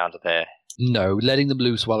teleportarium them out of there. No, letting them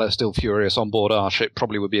loose while they're still furious on board our ship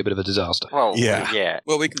probably would be a bit of a disaster. Well, Yeah. yeah.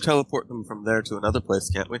 Well, we can teleport them from there to another place,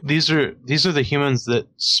 can't we? These are the humans that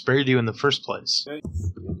spared you in the first place. Okay.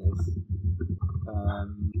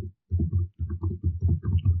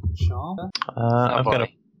 Charm? I've got a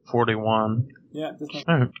boy. 41. Yeah, just make...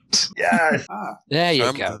 Alright. Yes! There you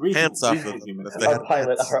Charm go. the pants off of them. if they have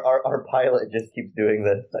pants. Our pilot just keeps doing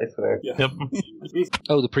this, I swear. Yeah. Yep.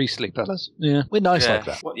 Oh, the priestly fellas. Yeah, we're nice Yeah. like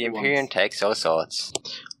that. What do The you Imperium want? takes all sorts.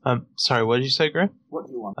 Sorry, what did you say, Gray? What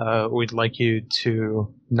do you want? We'd like you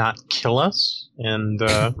to not kill us and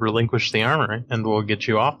relinquish the armory, and we'll get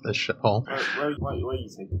you off this shithole. Where are you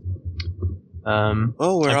taking?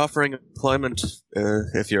 Oh, we're offering employment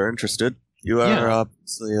if you're interested. You are Yeah.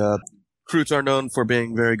 obviously. Recruits are known for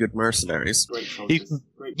being very good mercenaries. Great soldiers.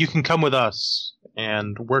 Great. You can come with us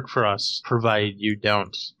and work for us, provided you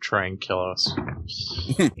don't try and kill us.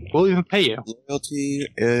 We'll even pay you. Loyalty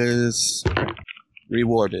is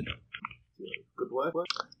rewarded. Good work.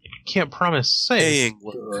 Can't promise safe. Paying.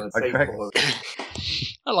 Good. Okay. Safe for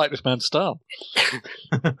I like this man's style.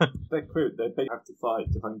 Their crew, they have to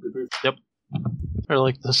fight to find good proof. They're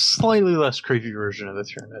like the slightly less creepy version of the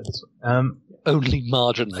Tyranids. Only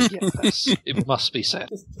marginally, yes. It must be said.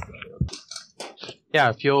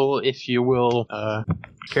 Yeah, if you will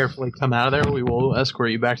carefully come out of there, we will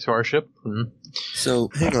escort you back to our ship. So,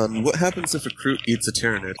 hang on. What happens if a recruit eats a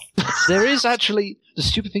Tyranid? There is actually, the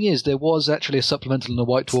stupid thing is, there was actually a supplemental in the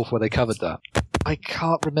White Dwarf where they covered that. I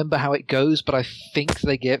can't remember how it goes, but I think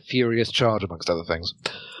they get Furious Charge, amongst other things.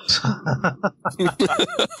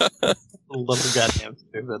 Little goddamn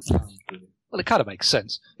stupid. Well, it kind of makes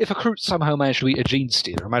sense. If a Kroot somehow managed to eat a Gene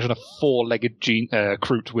Stealer, imagine a four-legged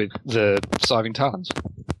Kroot with the Scything Talons.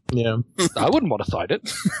 Yeah. I wouldn't want to fight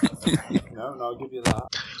it. No, I'll give you that.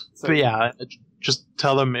 So, But yeah, just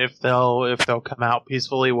tell them if they'll come out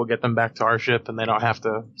peacefully, we'll get them back to our ship, and they don't have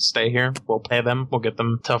to stay here. We'll pay them. We'll get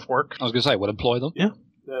them tough work. I was going to say, we'll employ them. they're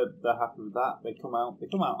happy with that. They come out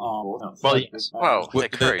armed. Well, Well, the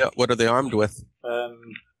crew. What are they armed with?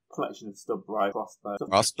 Collection of stub rifle crossbows.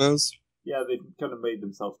 Crossbows? Yeah, they've kind of made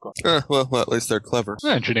themselves cross. Well, at least they're clever.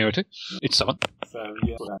 Ingenuity. It's someone. So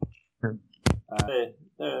yeah,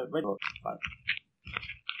 they're ready for like,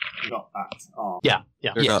 not that armed. Yeah.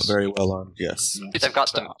 They're not very well armed, yes. Yeah. It's They've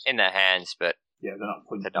got a them in their hands, but Yeah, they're not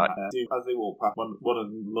pointing They're not. at her. As they walk past, one of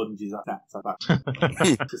them lunges at that back.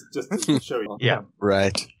 just to show you. Yeah.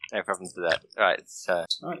 Right. no problems with that. Right, so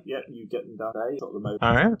Alright, yeah, you get them down there, sort them over.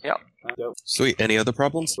 All right. Go. Sweet. Any other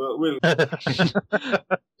problems? We'll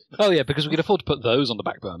Oh yeah, because we can afford to put those on the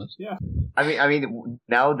back burners. I mean,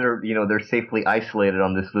 now they're safely isolated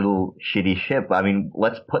on this little shitty ship. I mean,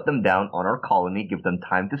 let's put them down on our colony, give them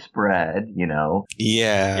time to spread. Yeah.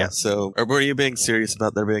 Yeah. So, or were you being serious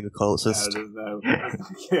about there being a cultist? there's no.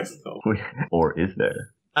 Yes, no. Or is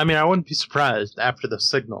there? I mean, I wouldn't be surprised after the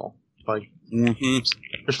signal. Like, Mm-hmm.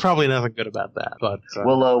 there's probably nothing good about that. But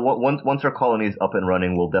Well, once our colony is up and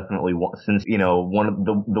running, we'll definitely since one of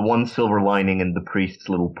the one silver lining in the priest's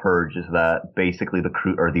little purge is that basically the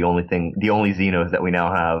crew are the only Xenos that we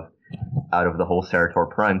now have out of the whole Cerator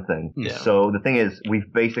Prime thing. Yeah. So the thing is,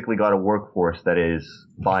 we've basically got a workforce that is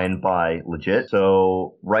by and by legit.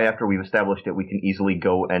 So right after we've established it, we can easily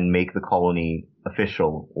go and make the colony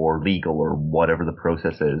official or legal or whatever the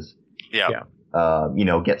process is. yeah.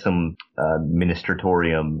 Get some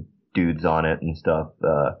ministratorium dudes on it and stuff.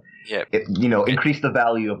 Yeah. Increase the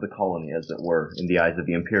value of the colony, as it were, in the eyes of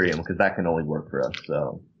the Imperium, because that can only work for us.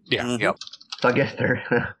 So, Yeah. Yep. so I guess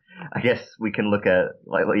I guess we can look at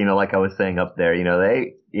like I was saying up there.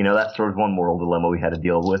 That's sort of one moral dilemma we had to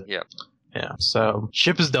deal with. yeah. So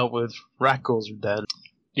ship is dealt with. Rat ghouls are dead.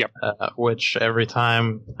 Yep. Which every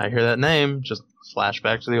time I hear that name, just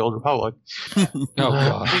flashback to the Old Republic. Oh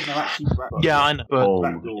god. Yeah, I know. But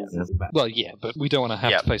Oh, Well, yeah, but we don't want to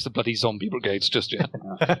have Yep. to face the bloody zombie brigades just yet.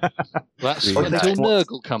 That's Yeah. until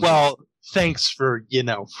Nurgle comes. well, thanks for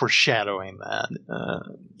foreshadowing that.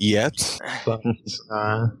 Yet. But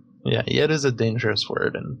yet is a dangerous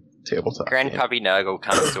word in tabletop. Grandpuppy Nurgle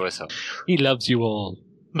comes to us. he loves you all.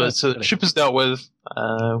 But so the ship is dealt with.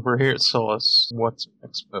 We're here at Solus. What's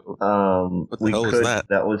next move? What the hell was that?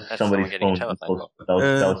 That was That's somebody's someone phone. getting a telephone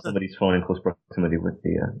That was somebody's phone in close proximity with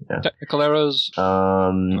the. Yeah. Technical errors.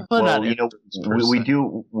 Well, not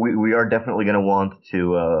We are definitely going to want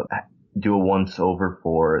to do a once over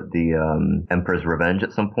for the Emperor's Revenge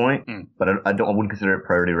at some point, but I wouldn't consider it a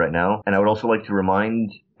priority right now. And I would also like to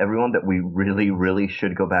remind everyone that we really, really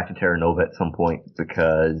should go back to Terra Nova at some point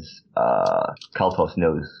because Kaltos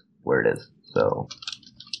knows where it is, so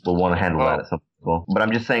we'll want to handle that at some point as well. But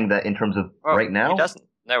I'm just saying that in terms of right now, He doesn't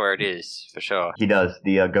know where it is, for sure. He does.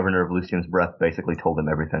 The governor of Lucian's Breath basically told him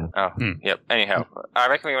everything. Oh, yep. Anyhow, I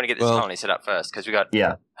reckon we want to get this Well- colony set up first, because we got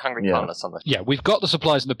Yeah, hungry Yeah. colonists on the... Yeah, we've got the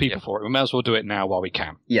supplies and the people for it. We may as well do it now while we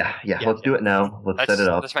can. yeah. Let's do it now. Let's set it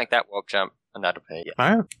up. Let's make that warp jump, and that'll be... Yeah.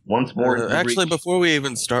 Alright. Once more. into the Actually, breach. before we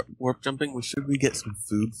even start warp jumping, should we get some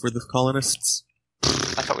food for the colonists?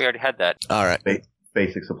 I thought we already had that. All right.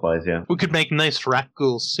 Basic supplies, yeah. We could make nice rat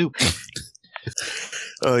ghoul soup.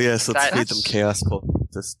 Oh yes, let's feed them That's- chaos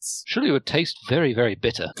cultists. Surely it would taste very, very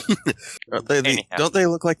bitter. Aren't they, Anyhow. don't they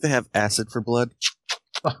look like they have acid for blood?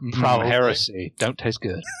 Probably. Heresy. Don't taste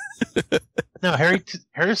good. No,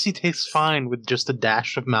 heresy tastes fine with just a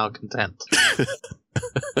dash of malcontent.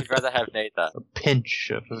 We'd rather have neither. A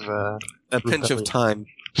pinch of, A pinch of time.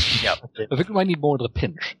 I think we might need more of the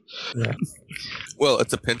pinch. Well,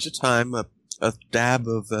 it's a pinch of time, a dab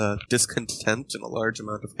of discontent, and a large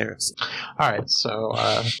amount of heresy. Alright, so,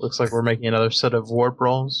 looks like we're making another set of warp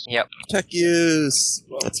rolls. Yep. Tech use!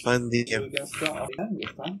 Well, Let's find the... We're going to start off again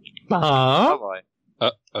this time. Oh boy.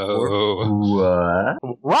 Uh-oh.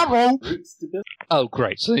 What? Bravo! Root stability. Oh,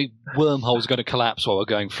 great. So the wormhole's going to collapse while we're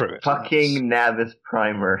going through it. Fucking Navis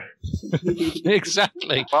Primer.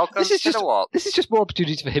 Exactly. Welcome This is to the warp. This is just more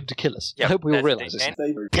opportunities for him to kill us. Yep, I hope we all that's realise it, this. man.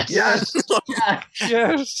 Saber. Yes! Yes!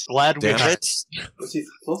 Yes. Glad we Damn got it! Which is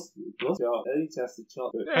plus your early tested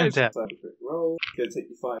shot. Fantastic. So crit roll. Gonna take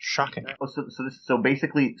you 5. Shocking. Oh, so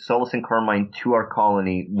basically, Solus and Carmine to our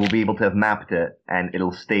colony will be able to have mapped it, and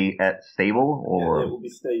it'll stay at stable, Yeah, or it will be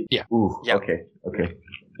stable. ooh, Yep. okay.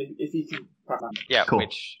 If you can crack that. Yeah, Cool.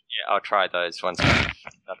 I'll try those once I've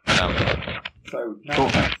done. So now Cool.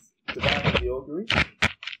 let's divide the augury.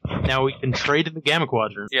 Now we can trade in the Gamma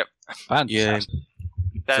Quadrant. Fantastic.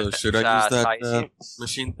 Yeah. So should I use that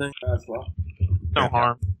machine thing? As well. No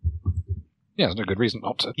harm. Yeah, there's no good reason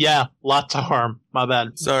not to. Yeah, lots of harm. My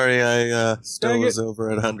bad. Sorry, I still Dang it. was over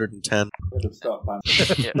at 110. Bit of start plan.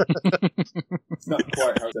 Yeah. It's not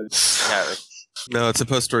quite how it's No, No, it's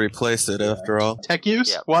supposed to replace it after all. Tech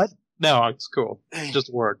use? Yep. What? No, it's cool. It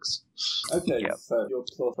just works. Okay, Yep. so your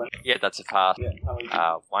plus one. yeah, that's a pass. Yeah, how many?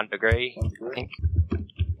 1 degree, 1 I degree. think.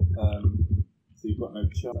 So you've got no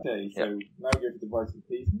shot. Okay, so now go for the vice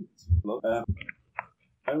appeasement.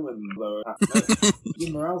 Owen lower half.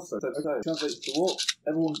 Your morale so okay, translate to warp.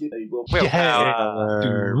 Everyone give a warp.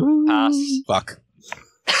 Willpower. Pass. Fuck.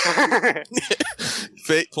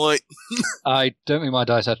 Fate point. I don't think my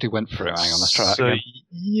dice actually went through. Hang on, let's try that So, again.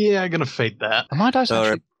 yeah, I'm gonna fate that. Are my dice All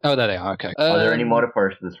actually... Oh, there they are, okay. Are there any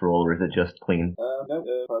modifiers to this roll, or is it just clean? No,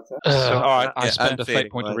 protest. I Yeah, spent I'm a fate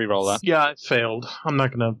fading point to mine. re-roll that. Yeah, I failed. I'm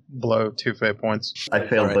not gonna blow 2 fate points. I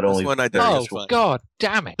failed, Alright, but this only. one I did Oh, just fine. God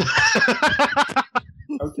damn it.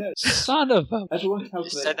 Okay, Son of a... everyone said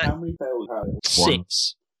calculate that- how many failed you have.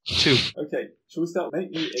 6. 2. Okay, shall we start?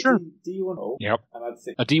 Make me a Sure. D1 roll. Yep. And add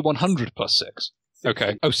 6. A D100 plus 6.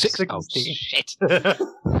 Okay. Oh, 6. 60. Oh, shit.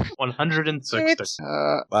 160.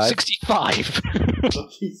 Five. 65.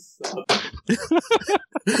 Lucky son.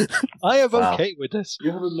 I am Wow. okay with this.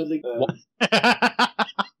 You have a middling. What?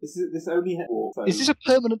 This only hit warp. So Is this a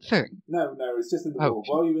permanent thing? No, it's just in the Oh, warp.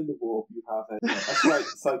 While you're in the warp, you have a slight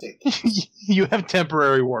psychic. You have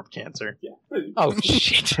temporary warp cancer. Yeah. Pretty Oh,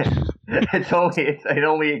 shit. It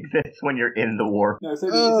only exists when you're in the warp. No, it's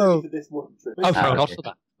only for this one trip. Oh, thank God okay. for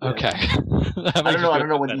that. Yeah. Okay. I don't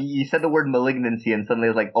know. When you said the word malignancy, and suddenly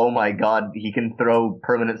it was like, oh my god, he can throw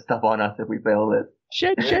permanent stuff on us if we fail this.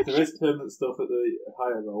 Shit, Yeah, shit. there is permanent stuff at the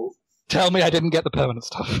higher rolls. Tell me I didn't get the permanent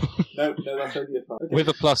stuff. No, that's only a 5. Okay. With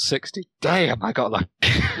a plus 60. Damn, I got luck.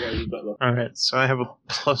 Yeah, you've got luck. Alright, so I have a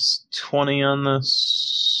plus 20 on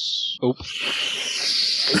this. Oh.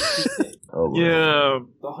 86. Oh, Yeah.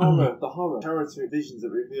 The horror, territory visions that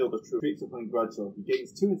reveal the truth. Creeps upon gradual. He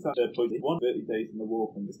gains 2 insanity points, 130 days in the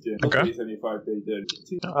warp on this journey. Okay. Luckily, it's only a 5-day journey.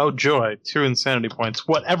 2 Oh joy, 2 insanity points.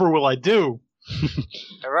 Whatever will I do?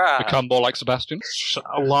 Hurrah! Become more like Sebastian.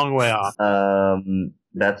 A long way off.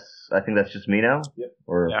 I think that's just me now? Yep.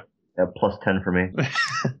 Or Yeah. plus 10 for me.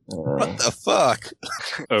 What the fuck?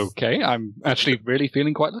 Okay, I'm actually really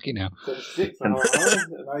feeling quite lucky now. So 6 on horror,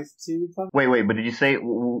 a nice 2 insanity. Wait, but did you say,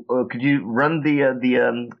 could you run the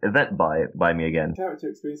event by me again? Character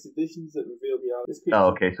experiences visions that reveal reality. This creeps, Oh,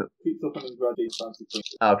 okay, so creeps up on and gradually insanity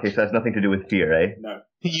points. it has nothing to do with fear, eh? No.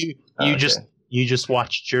 You Okay. You just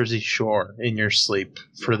watch Jersey Shore in your sleep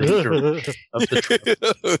for the duration of the trip.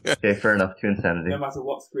 Okay, fair enough. 2 insanity. No matter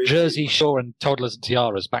what screen. Jersey Shore and Toddlers and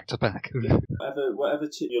Tiaras back to back. Whatever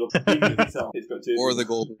chip you're looking at itself, it's got Jersey. Or the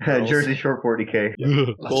Golden Girls. Jersey Shore 40k. Yeah.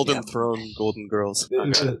 Golden Throne, Golden Girls.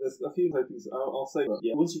 There's a few things I'll say, but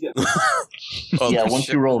yeah, once you get Yeah, once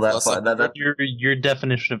you roll that far, that Your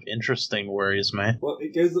definition of interesting worries me. well,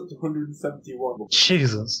 it goes up to 171.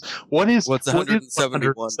 Jesus. What's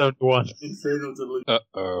 171? 171? Infernal Delusion.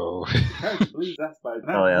 Uh-oh. Can't you believe that's by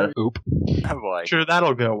Oh, yeah. Oop. Oh boy. Sure,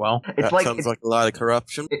 that'll go well. it's That like sounds like a lot of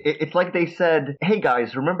corruption. it's like they said, "Hey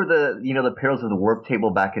guys, remember the perils of the warp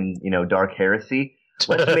table back in Dark Heresy?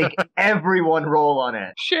 Let's make everyone roll on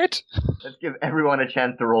it. Shit. Let's give everyone a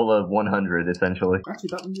chance to roll a 100, essentially." Actually,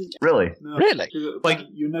 that one is. Really? No, Really? Like,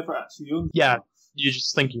 you never actually own. Yeah. You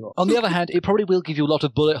just think you are. On the other hand, it probably will give you a lot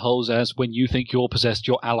of bullet holes, as when you think you're possessed,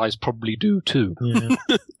 your allies probably do too. Yeah.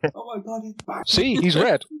 Oh my god, it's back. See, he's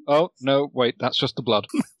red. Oh, no, wait, that's just the blood.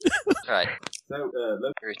 Right. So,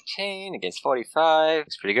 look, 13 against 45.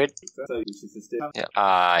 It's pretty good. so which is the still. Yeah.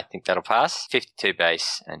 I think that'll pass. 52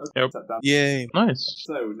 base. And Okay, Yep. set down. Yay. Nice.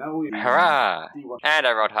 So now we. hurrah! D1. And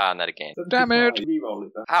I rolled high on that again. Damn it. Reroll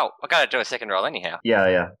it then. Oh, I gotta do a second roll anyhow.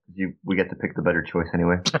 Yeah. We get to pick the better choice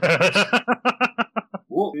anyway.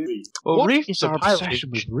 What is it? Well, What Reef is is a our pilot,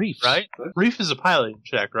 obsession with reefs? right? Reef is a pilot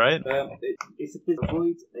check, right? It's a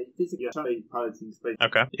avoid a physical piloting space.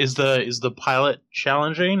 Okay. Is the pilot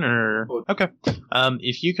challenging or okay?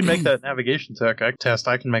 If you can make that navigation test,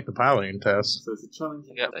 I can make the piloting test. So it's a challenge.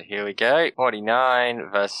 Yep. So here we go. 49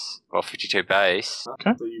 versus 52 base.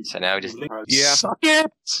 Okay. So now we just- Yeah. Suck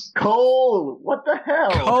it. Cole, what the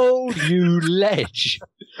hell? Cold, you ledge.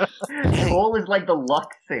 Cole is like the luck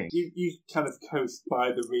thing. You kind of coast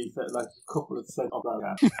by the reef at like a couple of cents of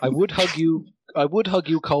that. I would hug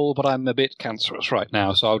you, Cole, but I'm a bit cancerous right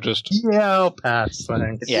now, so I'll just... Yeah, I'll pass.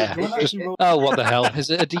 Thanks. Yeah. Do you wanna actually roll Oh, what the hell? Is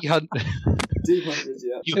it a D100? D100s,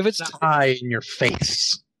 yeah. You If it's- die in your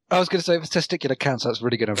face. I was going to say, if it's testicular cancer, that's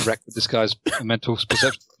really going to wreck this guy's mental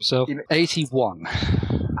perception of himself. 81.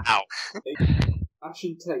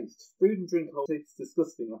 Ashen taste. Food and drink whole tastes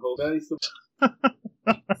disgusting. A whole very So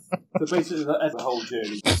basically, as a whole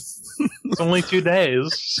journey. It's only 2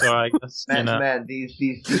 days, so I guess Man, these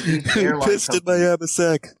airline Pissed in my companies,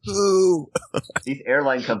 Abasac. Ooh. these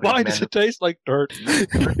airline companies, Why man, does it taste like dirt?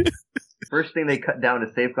 first thing they cut down to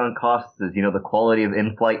save on costs is the quality of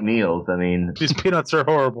in-flight meals. I mean, these peanuts are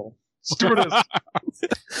horrible. Stewardess.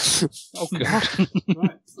 Oh, God.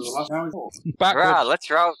 Right, so the last round is four. Hurrah, Backwards. let's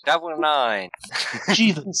roll double 9.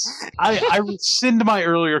 Jesus. I rescind my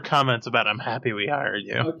earlier comments about I'm happy we hired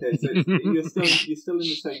you. Okay, so you're still in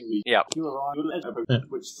the same week. Yep. You arrive, you're at a Yeah.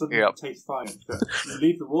 which suddenly Yep. tastes fine. So you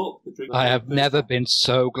leave the walk, the drink. I have never been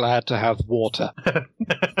so glad to have water.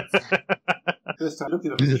 First time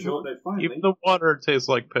looking at the short note, finally. Even the water tastes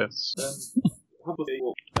like piss. How about a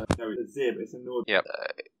walk? No, it's a zero. It's a nord. Yep.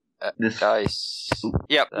 this Dice.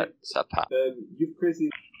 Yep, that's a pass. You've created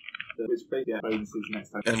which basically get bonuses next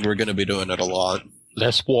time. And we're going to be doing it a lot.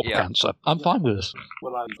 Less warp Yeah. cancer. I'm fine with this.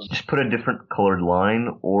 Well, I'm just put a different colored line,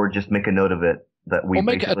 or just make a note of it that we Or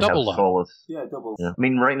make it a basically double have line. solace. yeah, double. Yeah. I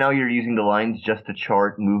mean, right now you're using the lines just to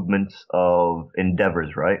chart movements of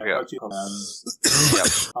endeavors, right? Yeah. Yep.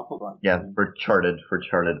 I'll put that. Yeah, for charted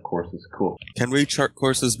courses. Cool. Can we chart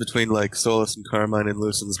courses between, like, Solus and Carmine and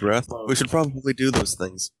Lucian's Breath? We should probably do those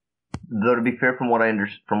things. Though to be fair, from what I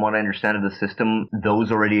understand of the system,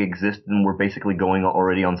 those already exist, and we're basically going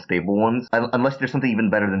already on stable ones. Unless there's something even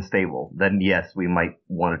better than stable, then yes, we might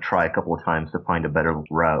want to try a couple of times to find a better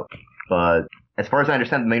route. But as far as I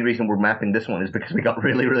understand, the main reason we're mapping this one is because we got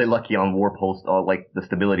really, really lucky on warp host, like the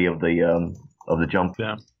stability of the jump.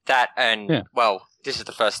 Yeah. That and, Yeah. well, this is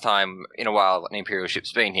the first time in a while an Imperial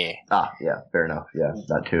ship's been here. Ah, yeah, fair enough. Yeah,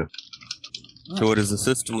 that too. So what does the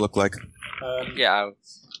system look like? Yeah,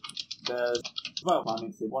 There's 12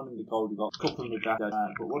 planets, one in the gold, you've got a couple in the dark, but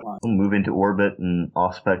one line. We'll move into orbit and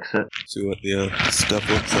auspex it. See what the stuff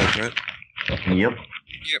looks like, right? Yep.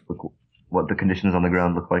 Yep. Look what the conditions on the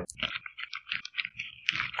ground look like.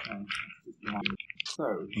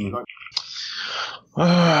 So,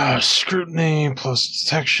 Scrutiny plus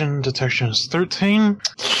detection. Detection is 13.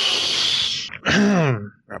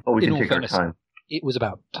 Oh, we In can all take our fairness. time. It was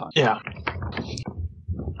about time. Yeah.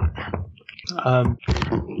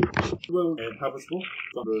 well, habitable,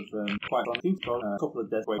 number of quite fun things, a couple of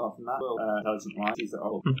dead weight apart from that, intelligent life, these are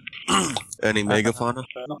all, Any megafauna?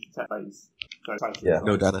 not tech phase. So, Yeah.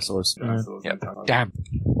 No dinosaurs. Dinosaurs, Yep. no tech phase. Damn.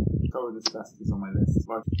 Corin is on my list.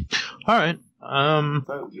 Right. All right.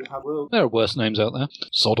 So you have Will. There are worse names out there.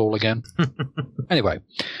 Sod all again. Anyway,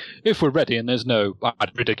 if we're ready and there's no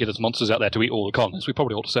ridiculous monsters out there to eat all the colonists, we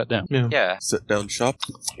probably ought to set down. Yeah. Yeah. Sit down shop.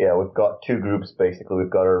 Yeah, we've got two groups basically. We've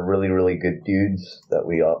got our really, really good dudes that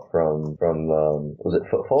we got from was it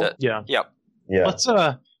Footfall? Yeah. Yep. Yeah. Let's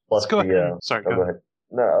Plus go ahead. the, Sorry. go ahead.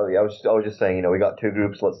 No, I was just saying, we got two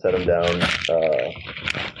groups. Let's set them down.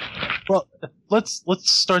 Well, let's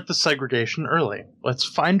start the segregation early. Let's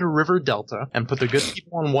find a river delta and put the good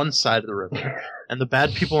people on one side of the river and the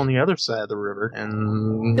bad people on the other side of the river.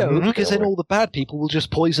 And No, because then all the bad people will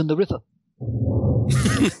just poison the river.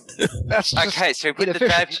 That's just Okay, so we put the bad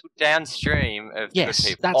inefficient. people downstream of the Yes, good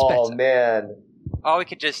people. that's Oh better. man, Oh, we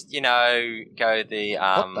could just, go the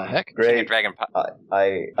What the heck? King great. of Dragon.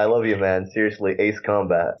 I love you, man. Seriously, Ace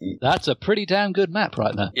Combat. That's a pretty damn good map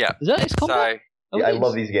right there. Yeah. Is that Ace Combat? So Yeah, Oh, I it is.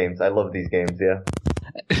 love these games. I love these games. Yeah.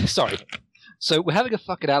 Sorry. So we're having a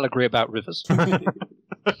fucking allegory about rivers.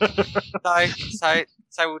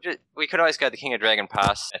 we could always go the King of Dragon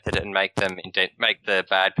Pass method and make make the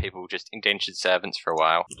bad people just indentured servants for a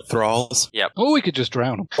while. Thralls. Or we could just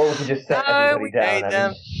drown them. Or we can just set No, everybody we down. made I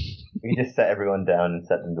them. mean, we can just set everyone down and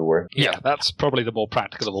set them to work. Yeah, that's probably the more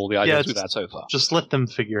practical of all the ideas we've just- had so far. just let them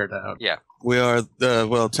figure it out. We are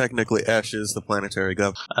technically Ash is the planetary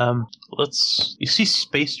gov. You see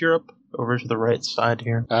Space Europe over to the right side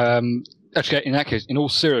here? Actually, in that case, in all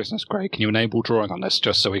seriousness, Greg, can you enable drawing on this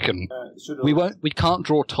just so we can? We can't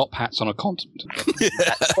draw top hats on a continent.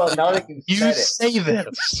 Well, now they can You set it. say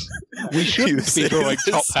this. We shouldn't be say drawing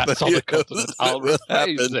this, top hats but on you a know continent. that I'll will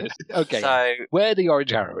rephrase happen. this. Okay, So, where the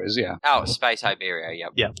orange arrow is, yeah. Space Iberia.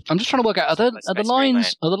 Yep. I'm just trying to work out are the Space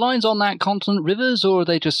lines on that continent rivers or are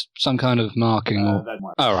they just some kind of marking? Or...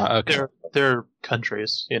 Oh right, okay. They're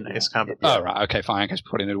countries in Ace Combat. Oh right, okay, fine. I guess we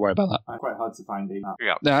probably need to worry about that. Quite hard to find a map.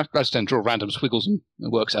 No, I just tend to draw random squiggles and it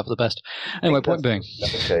works out for the best. Anyway, point being.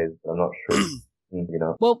 Okay, I'm not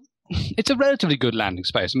sure. Well, it's a relatively good landing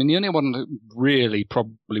space. I mean, the only one that really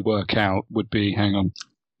probably work out would be, hang on,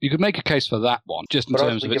 you could make a case for that one, just in But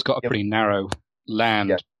terms also of it's got a pretty narrow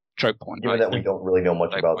land choke point. Given that we don't really know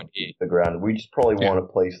much Choke about point, yeah. the ground, we just probably want a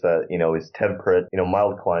place that is temperate,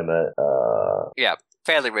 mild climate.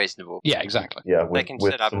 Fairly reasonable. Yeah, exactly. Yeah, They with, can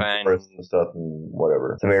with set up some and- forests and stuff and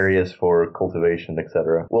whatever. Some areas for cultivation,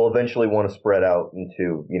 etc. We'll eventually want to spread out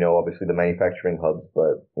into, obviously the manufacturing hubs,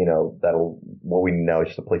 but, what we need now is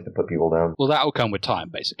just a place to put people down. Well, that'll come with time,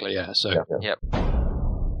 basically, yeah. So, Yeah.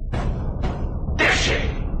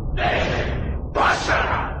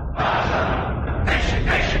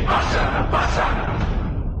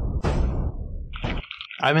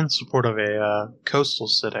 I'm in support of a coastal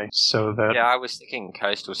city, so that Yeah, I was thinking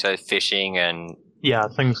coastal, so fishing and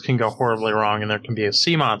things can go horribly wrong, and there can be a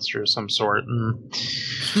sea monster of some sort. And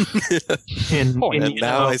And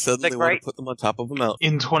now I suddenly the want great- to put them on top of a mountain.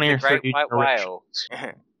 in 20 the or 30 great white generations.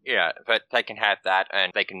 whale. Yeah, but they can have that,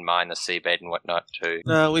 and they can mine the seabed and whatnot too.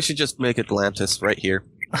 No, we should just make Atlantis right here.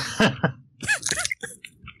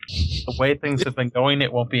 The way things have been going,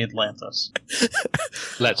 it won't be Atlantis.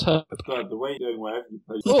 let's hope. God, the way you're doing wherever you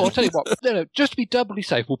post. Oh, I'll tell you what. No, just to be doubly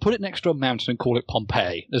safe, we'll put it next to a mountain and call it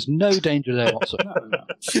Pompeii. There's no danger there whatsoever. No.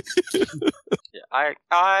 Yeah,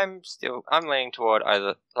 I'm leaning toward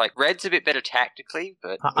either red's a bit better tactically,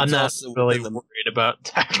 but I'm It's not also really within the- worried about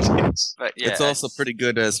tactics. yeah, it's also pretty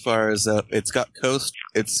good as far as it's got coast.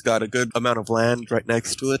 It's got a good amount of land right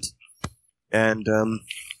next to it, and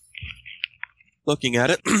looking at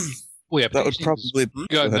it, Well, yeah, that would but probably.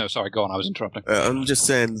 Go, ahead. no, sorry, go on. I was interrupting. I'm just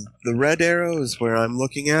saying the red arrow is where I'm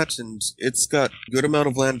looking at, and it's got a good amount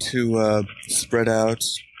of land to spread out.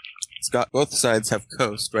 It's got both sides have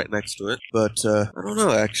coast right next to it, but I don't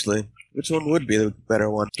know actually. Which one would be the better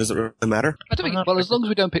one? Does it really matter? I don't think. Well, as long as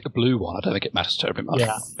we don't pick the blue one, I don't think it matters terribly much.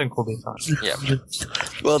 Yeah, I think we'll be fine. yeah.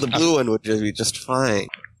 Well, the blue one would be just fine.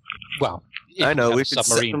 Well, if I know have we a should send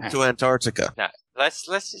submarine them hat. to Antarctica. No, let's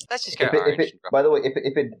just go If it, orange. by the way,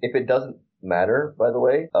 if it doesn't matter, by the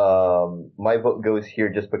way, my vote goes here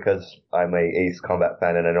just because I'm a Ace Combat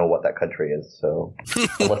fan and I know what that country is. So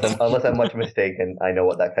unless I'm much mistaken, I know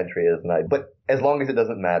what that country is. But as long as it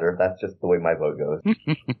doesn't matter, that's just the way my vote goes.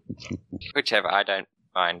 Whichever, I don't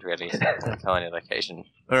mind really. Tell any location.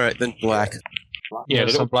 All right, then black. Yeah, the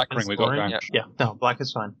little some black ring we got orange. going. Yeah. Yeah, no, black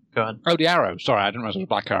is fine. Go ahead. Oh, the arrow. Sorry, I didn't realize it was a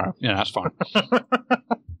black arrow. Yeah, that's fine.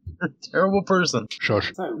 You're a terrible person.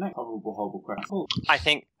 Shush. So, next horrible question. Oh, I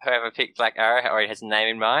think whoever picked Black Arrow already has a name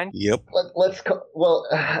in mind. Yep. Well,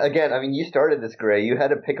 again, I mean, you started this, Gray. You had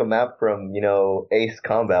to pick a map from, Ace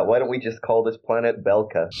Combat. Why don't we just call this planet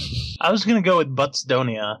Belka? I was gonna go with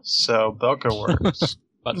Buttsdonia, so Belka works.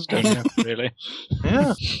 But Estonia, really?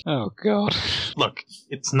 Yeah. Oh, God. Look,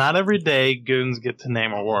 it's not every day goons get to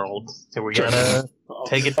name a world, so we gotta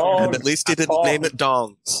take it. Oh, And at least he didn't name it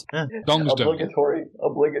Dongs. Dong's doing it.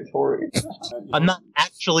 Obligatory. I'm not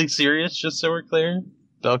actually serious, just so we're clear.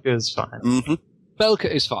 Belka is fine. Mm-hmm. Belka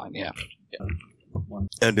is fine, yeah.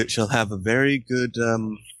 And it shall have a very good,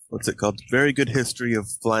 what's it called? Very good history of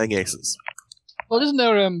flying aces. Well, isn't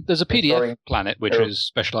there, there's a PDF Sorry. planet which is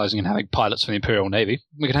specializing in having pilots for the Imperial Navy.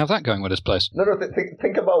 We can have that going with this place. No,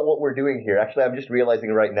 think about what we're doing here. Actually, I'm just realizing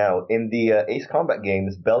right now, in the Ace Combat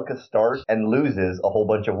games, Belka starts and loses a whole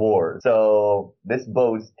bunch of wars. So this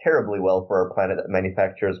bodes terribly well for our planet that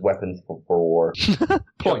manufactures weapons for war.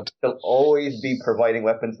 Point. They'll always be providing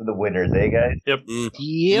weapons to the winners, eh, guys? Yep.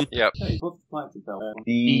 Yep. Hey, what's the plan to tell?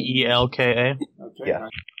 DELKA. Okay. Yeah. Right.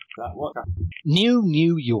 That what?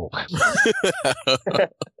 New York.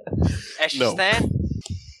 Eshistan?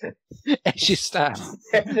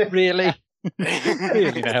 Eshistan. Really?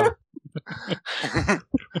 Really now?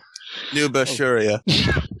 New Bashuria.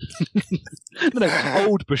 No,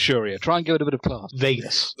 old Bashuria. Try and give it a bit of class.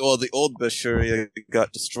 Vegas. Well, the old Bashuria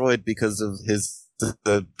got destroyed because of his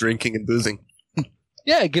drinking and boozing.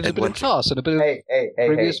 Yeah, it gives And a bit of lunch. class and a bit of... Hey,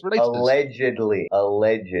 Previous relatedness.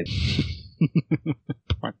 Alleged.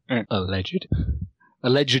 Alleged.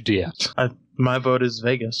 Alleged, dear. My vote is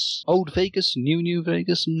Vegas. Old Vegas, new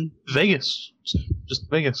Vegas, and... Vegas. Just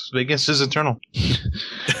Vegas. Vegas is eternal.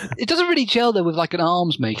 It doesn't really gel there with like an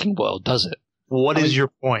arms-making world, does it? What I is mean- your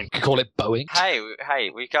point? You could call it Boeing. Hey,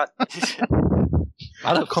 we got.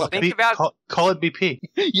 I don't Call it, Think about- call it BP.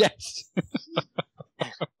 Yes.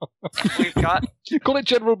 We've got Call it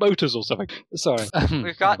General Motors or something. Sorry.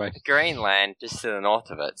 we've got Anyway. Greenland just to the north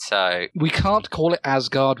of it, so We can't call it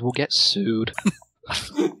Asgard. We'll get sued.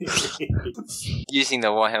 using the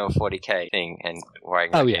Warhammer 40k thing and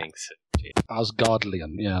worrying Oh, about yeah. getting sued.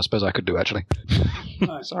 Asgardian. Yeah, I suppose I could do, actually.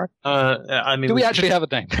 Nice. Sorry. I mean, Do we actually have a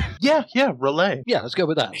name? Yeah, relay. Yeah, let's go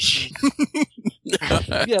with that.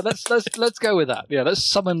 Yeah, let's go with that. Yeah, let's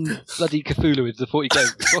summon bloody Cthulhu into the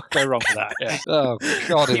 40k. What could go wrong with that? Yeah. Oh,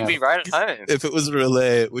 God. You'd be right at home. If it was a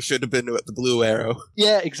relay, we should have been at the Blue Arrow.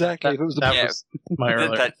 Yeah, exactly. If it was the That Yeah. was my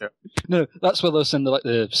earlier. That- No, that's where they'll send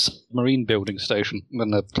the submarine building station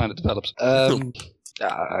when the planet develops.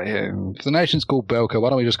 If the nation's called Belka, why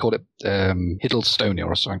don't we just call it Hiddlestonia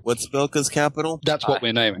or something? What's Belka's capital? That's what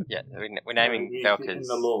we're naming. Yeah, we're naming In Belka's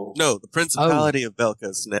the law. No, the Principality of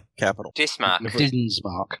Belka's capital. Dismark.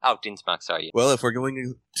 Dinsmark. Oh, Dinsmark, sorry. Well, if we're going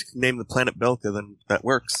to name the planet Belka, then that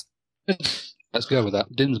works. Let's go with that.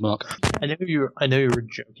 Dinsmark. I know you were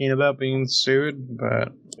joking about being sued, but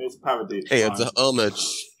It's parody. Hey, it's a homage.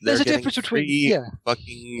 There's They're a difference getting between... free Yeah.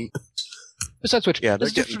 fucking... Besides which, Yeah,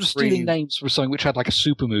 there's a they're difference getting between stealing free- names for something which had like a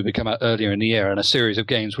super movie come out earlier in the year and a series of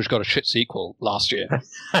games which got a shit sequel last year.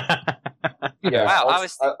 You know, Wow, I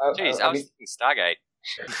was I thinking Stargate.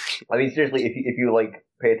 I mean, seriously, if you like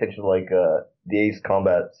pay attention to like the Ace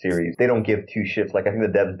Combat series, they don't give two shits. Like I think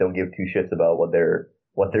the devs don't give two shits about what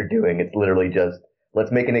they're doing. It's literally just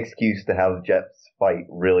let's make an excuse to have jets fight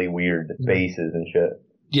really weird bases and shit.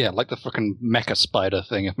 yeah, like the fucking mecha spider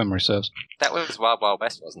thing, if memory serves. That was Wild Wild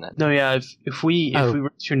West, wasn't it? no, yeah. If we Oh.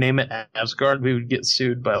 were to name it Asgard, we would get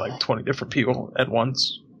sued by like 20 different people at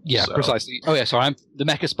once. Yeah, So- precisely. Oh yeah, sorry. The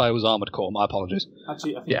mecha spider was Armored Core. My apologies.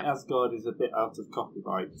 Actually, I think Yeah. Asgard is a bit out of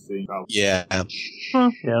copyright. See, Yeah.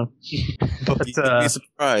 Well, yeah. But You'd be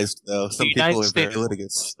surprised, though. Some the people United are very States-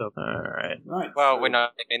 litigious. all right. right. Well, so we're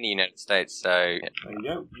not in the United States, so There you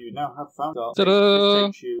go. You now have found out. Ta-da!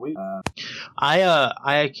 This takes you a week.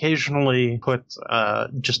 I occasionally put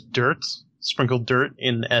just dirt, sprinkled dirt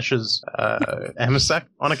in Esh's Amasek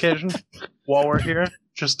on occasion while we're here,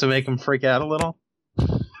 just to make him freak out a little.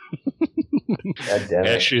 God damn it.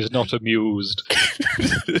 Ash is not amused.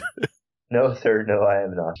 No, sir. No, I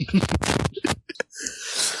am not.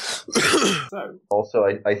 So, Also,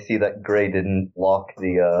 I see that Gray didn't lock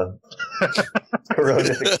the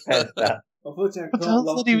Corona's expense app. unfortunately, I What the, can't hell is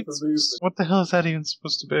lock that you even, for movement. what the hell is that even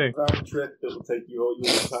supposed to be? Round trip that will take you all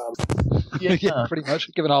your time. Yeah, pretty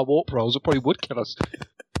much. Given our warp rolls, it probably would kill us.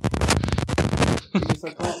 Because I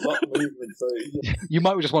can't lock movement, so yeah. You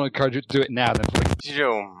might just want to encourage you to do it now, then.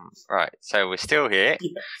 right. So we're still here.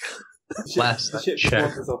 The ship- Last the ship check.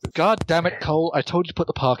 wanders off. God damn it, Cole! I told you to put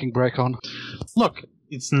the parking brake on. Look,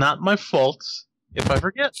 it's not my fault if I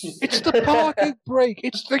forget. It's the parking brake.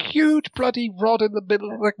 It's the huge bloody rod in the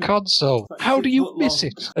middle of the console. How do you miss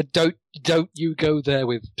it? Don't you go there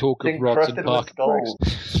with talk of Think rods crusted and with parking skulls.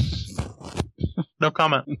 brakes. No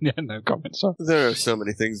comment. Yeah, no comment. Sorry. There are so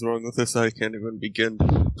many things wrong with this, I can't even begin.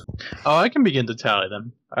 Oh, I can begin to tally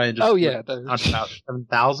them. I just Oh, yeah. counted about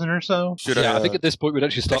 7,000 or so. Should Yeah, I? I think at this point we'd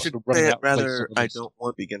actually I start should sort of running say it out. places rather. on the I list. don't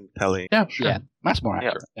want to begin telling. Yeah, sure. Yeah, that's more Yeah.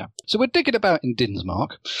 accurate. Yeah. So we're digging about in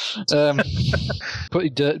Dinsmark,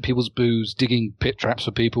 putting dirt in people's booze, digging pit traps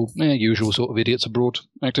for people. Usual sort of idiots abroad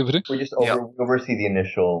activity. We just Yeah. oversee the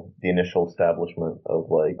initial establishment of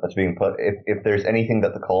like that's being put. If there's anything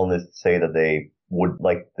that the colonists say that they would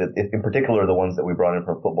like, in particular the ones that we brought in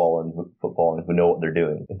from football and who know what they're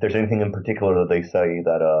doing. If there's anything in particular that they say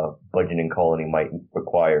that a budgeting colony might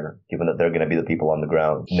require, given that they're going to be the people on the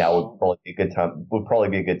ground, now would probably be a good time. Would probably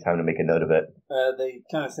be a good time to make a note of it. They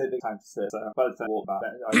kind of say the time to sit. So by the time we walk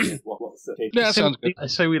back, I idea what's the Yeah, that sounds good. I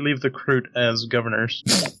say we leave the Kroot as governors.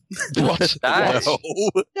 What? That-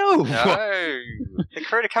 No. No, the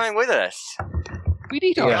crew are coming with us. We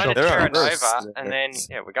need We're our going to there are Terra bursts. Nova, and then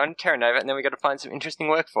we're going to Terra Nova, and then we got to find some interesting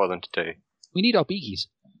work for them to do. We need our beakies.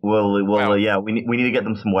 Well, yeah, we need to get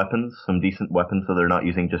them some weapons, some decent weapons, so they're not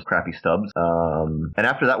using just crappy stubs. And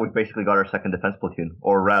after that, we've basically got our second defense platoon,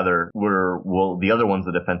 or rather, the other one's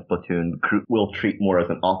the defense platoon. We'll treat more as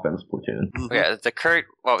an offense platoon. Yeah, the crew.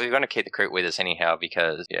 Well, we're going to keep the crew with us anyhow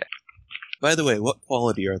because By the way, what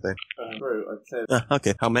quality are they? Bro, I'd say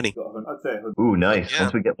Okay, how many? I'd say 100. Ooh, nice. Yeah.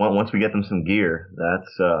 Once we get them some gear, that's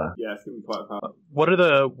Yeah, it's gonna be quite hard. What are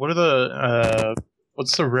the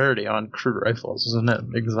what's the rarity on Kroot rifles? Isn't it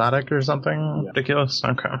exotic or something Yeah. ridiculous?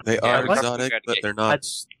 Okay. They Yeah, are we probably exotic, gotta but get- they're not.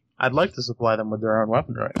 I'd like to supply them with their own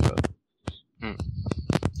weaponry, but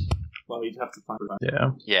Well, you'd have to find.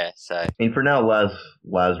 yeah. So I mean, for now,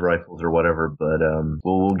 las rifles or whatever, but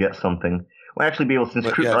we'll get something. We'll actually be able, since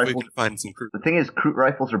But Kroot yeah, if we rifles. can find some crew. The thing is, Kroot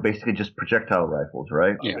rifles are basically just projectile rifles,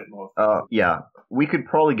 right? Yeah. A bit more. Yeah, we could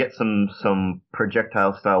probably get some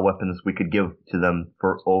projectile style weapons we could give to them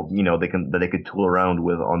for, they could tool around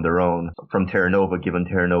with on their own from Terra Nova, given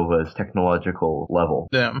Terra Nova's technological level.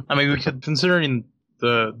 Yeah. I mean, we could, considering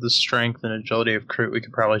the strength and agility of Kroot, we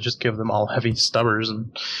could probably just give them all heavy stubbers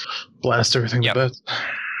and blast everything Yep. to bits.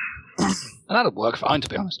 And that'd work fine, to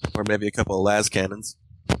be honest. Or maybe a couple of las cannons.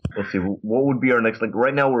 Let's see, what would be our next? Like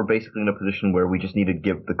right now, we're basically in a position where we just need to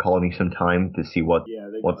give the colony some time to see what. Yeah,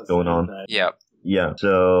 they What's got a going on? speed there. yeah, Yeah.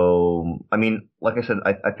 So, I mean, like I said,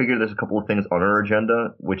 I figure there's a couple of things on our agenda,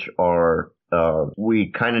 which are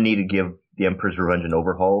we kind of need to give the Emperor's Revenge an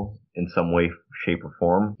overhaul in some way, shape, or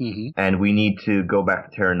form. Mm-hmm. And we need to go back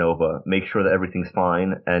to Terra Nova, make sure that everything's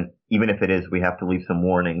fine, and even if it is, we have to leave some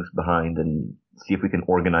warnings behind and see if we can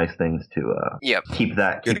organize things to yep. keep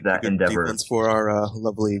that Good endeavor. defense for our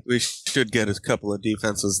lovely. We should get a couple of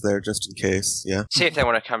defenses there just in case. Yeah. See if they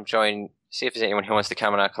want to come join. See if there's anyone who wants to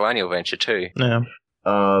come on our colonial venture too. Yeah.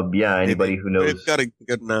 Yeah, anybody who knows. We've got a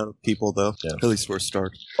good amount of people though. Yeah. At least we're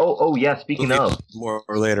starting. Oh, yeah. Speaking We'll of, need more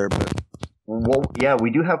later, but well, yeah, we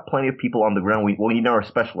do have plenty of people on the ground. We need our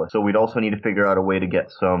specialists, so we'd also need to figure out a way to get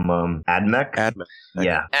some admech. admin.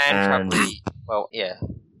 Yeah, And probably, well, yeah.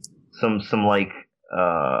 some like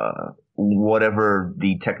whatever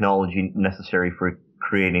the technology necessary for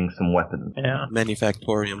creating some weapons. Yeah.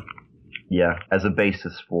 Manufactorium. Yeah, as a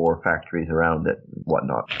basis for factories around it and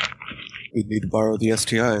whatnot. We'd need to borrow the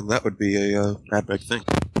STI, and that would be a admech thing.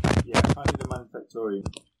 Yeah, I need a manufactorium.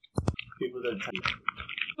 People don't take it.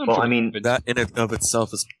 Well, I mean, That in and of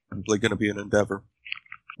itself is probably going to be an endeavor.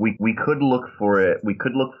 we could look for it. We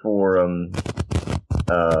could look for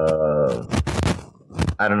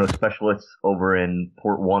I don't know, specialists over in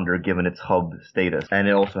Port Wander, given its hub status, and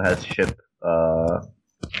it also has ship.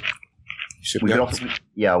 Ship We could guns.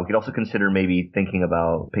 also consider maybe thinking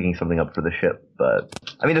about picking something up for the ship. But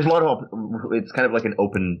I mean, there's a lot of. It's kind of like an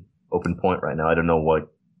open point right now. I don't know what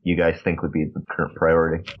you guys think would be the current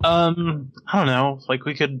priority. I don't know. Like,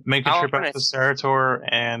 we could make a How trip often out to is- Sarator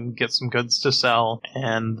and get some goods to sell,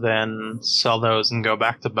 and then sell those and go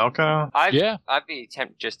back to Belka. Yeah. I'd be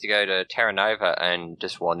tempted just to go to Terra Nova and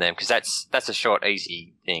just warn them because that's a short,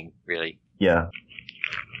 easy thing, really. Yeah.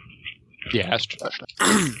 Yeah, that's true,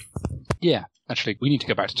 actually. Yeah, actually, we need to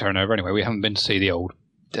go back to Terra Nova anyway. We haven't been to see the old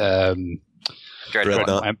Dreadnought.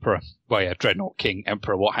 Dreadnought. Emperor. Well, yeah, Dreadnought, King,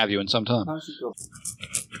 Emperor, what have you, in some time. How's it go?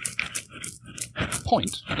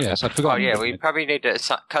 Point. Yes, I'd Oh forgotten. yeah, we probably need to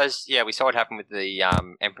because we saw what happened with the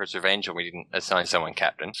Emperor's Revenge when we didn't assign someone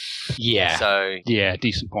captain. Yeah. So Yeah,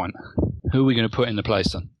 decent point. Who are we going to put in the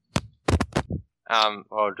place then?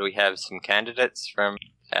 well, do we have some candidates from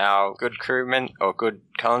our good crewmen or good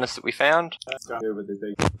colonists that we found? Let's go over the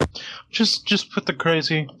date. Just put the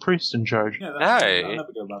crazy priest in charge. Yeah, No. I'll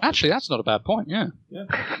never go back. Actually, that's not a bad point, yeah. Yeah,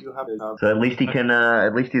 you'll have it. So at least he can.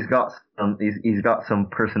 At least he's got some. He's got some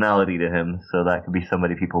personality to him. So that could be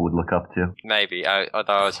somebody people would look up to. Maybe.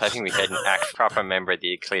 Although I was hoping we had an proper member of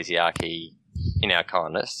the ecclesiarchy in our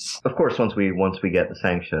colonists. Of course, once we get the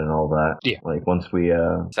sanction and all that. Yeah. Like once we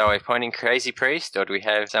So are we appointing Crazy Priest, or do we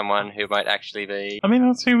have someone who might actually be... I mean,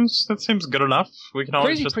 that seems good enough. We can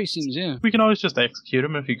always Crazy Priest seems, yeah. we can always just execute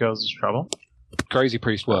him if he causes trouble. Crazy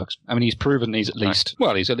Priest works. I mean, he's proven he's at least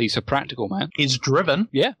a practical man. He's driven.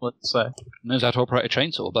 Yeah. Let's say. Knows how to operate a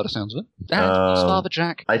chainsaw, by the sounds of it. And Father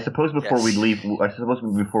Jack. I suppose before Yes. we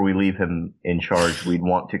leave him in charge, we'd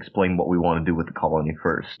want to explain what we want to do with the colony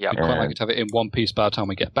first. Yeah. I'd quite like to have it in one piece by the time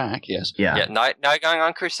we get back, yes. Yeah. Yeah, no going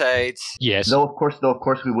on crusades. Yes. Though of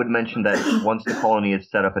course, we would mention that once the colony is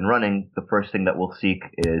set up and running, the first thing that we'll seek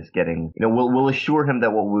is getting. We'll assure him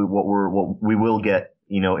that what we will get.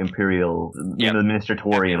 Imperial, Yep. the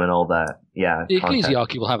Ministratorium and all that. Yeah. The contact.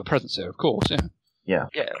 Ecclesiarchy will have a presence here, of course, yeah. Yeah.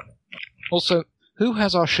 Yeah. Also, who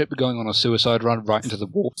has our ship going on a suicide run right into the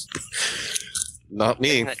warp? Not me.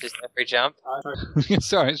 Isn't that just every jump?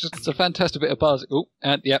 Sorry, it's a fantastic bit of buzz. Oh,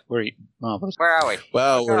 and yep, we're eating. Marvellous. Where are we?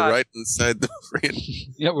 Wow, we're God. right inside the frame.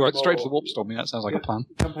 Yeah, we're right straight to the warp storm. Yeah, that sounds like a plan.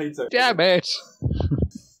 Campaign set. Damn it!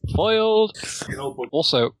 Foiled! You know, but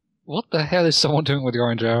Also, what the hell is someone doing with the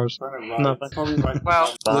orange arrows? trying to write. Nothing. Probably right.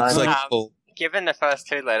 Well, Looks like Um, full. given the first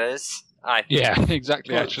two letters, I think Yeah,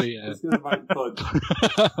 exactly, actually, yeah. It's going to write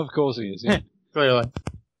fudge. Of course he is, yeah. Clearly.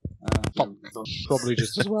 Probably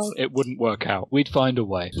just as well. It wouldn't work out. We'd find a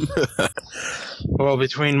way. Well,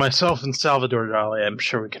 between myself and Salvador Dali, I'm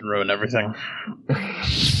sure we can ruin everything.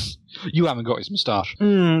 You haven't got his moustache.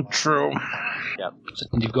 True.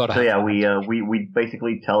 You've got to So have yeah, we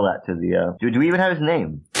basically tell that to the. Do we even have his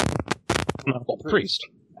name? what, the priest.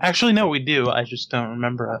 Actually, no, we do. I just don't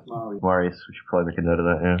remember it. Maui. Marius. We should probably make a note of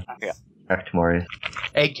that. Yeah. Act Marius.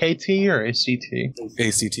 AKT or ACT?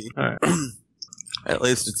 ACT. Alright. At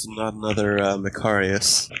least it's not another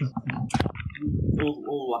Macarius.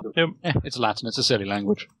 All Latin. It's Latin. It's a silly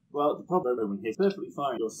language. Well, the problem here is perfectly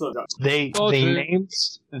fine. Your son.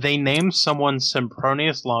 They named someone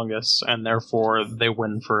Sempronius Longus, and therefore they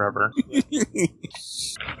win forever.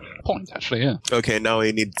 Point, actually, yeah. Okay, now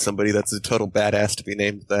we need somebody that's a total badass to be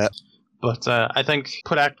named that. But I think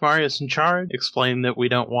put Actmarius in charge, explain that we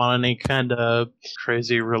don't want any kind of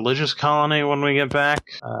crazy religious colony when we get back,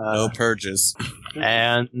 No purges.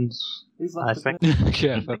 and Who's I left? think-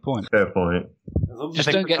 Yeah, fair point. Fair point. As long as Just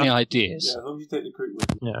you don't take get any ideas. Yeah, as long as you take the crew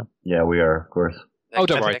with you. Yeah, we are, of course. Oh,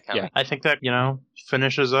 don't they're worry. coming. Yeah. I think that,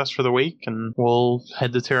 finishes us for the week, and we'll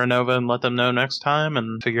head to Terra Nova and let them know next time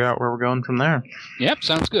and figure out where we're going from there. Yep,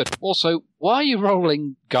 sounds good. Also, why are you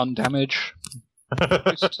rolling gun damage?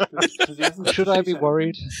 'Cause he hasn't Should I be said-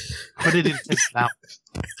 worried? Put it in his mouth.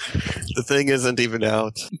 The thing isn't even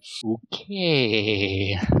out.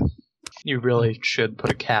 Okay. You really should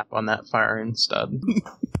put a cap on that firing stud.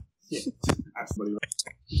 Yeah, ask somebody.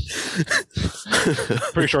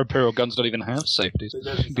 Pretty sure Imperial guns don't even have safeties.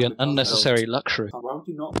 It'd be an unnecessary luxury. Why would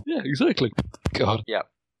you not? Yeah, exactly. God. Yep.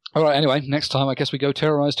 Alright, anyway, next time I guess we go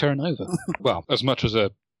terrorize Terra Nova. Well, as much as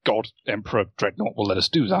a God Emperor Dreadnought will let us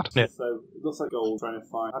do that. Yeah. So it looks like gold trying to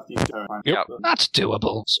find after you turn. Yep. That's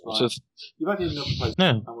doable, sort of. You've had enough place. Yeah.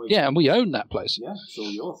 And we're- Yeah, and we own that place. Yeah, it's all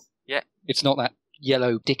yours. It's not that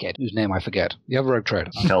yellow dickhead whose name I forget. The other rogue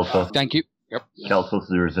trader. Kelsos. Thank you. Kelsos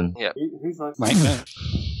Zurzan. Who's right? Mate, no.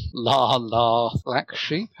 La, black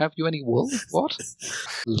sheep, have you any wool? What?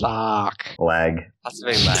 Lark. Lag. That's a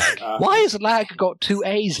big lag. Why has lag got two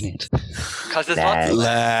A's in it? Because there's Lag. lots of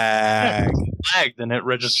Lag. Flagged, and it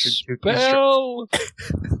registered to Bell!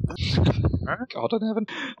 God in heaven.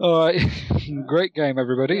 Alright, great game,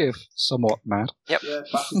 everybody, if somewhat mad. Yeah,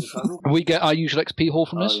 back in the saddle. We get our usual XP haul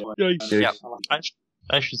from this. Oh, yeah. Dude. Yep.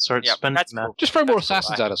 I should start Yeah, spending that's that. cool. Just throw more That's cool.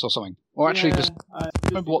 assassins at us or something. Or actually Yeah, just I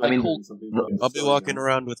remember what I they mean, called... I'll be walking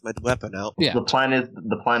around with my weapon out. Yeah. The plan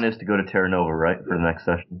is to go to Terra Nova, right, for the next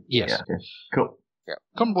session. Yes. Yeah. Okay. Cool. Can't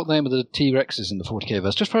remember what the name of the T-Rexes in the 40k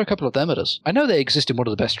verse. Just throw a couple of them at us. I know they exist in one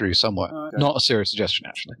of the bestiaries somewhere. Okay. Not a serious suggestion,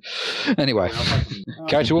 actually. Anyway, Okay.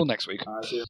 catch you all next week. See you.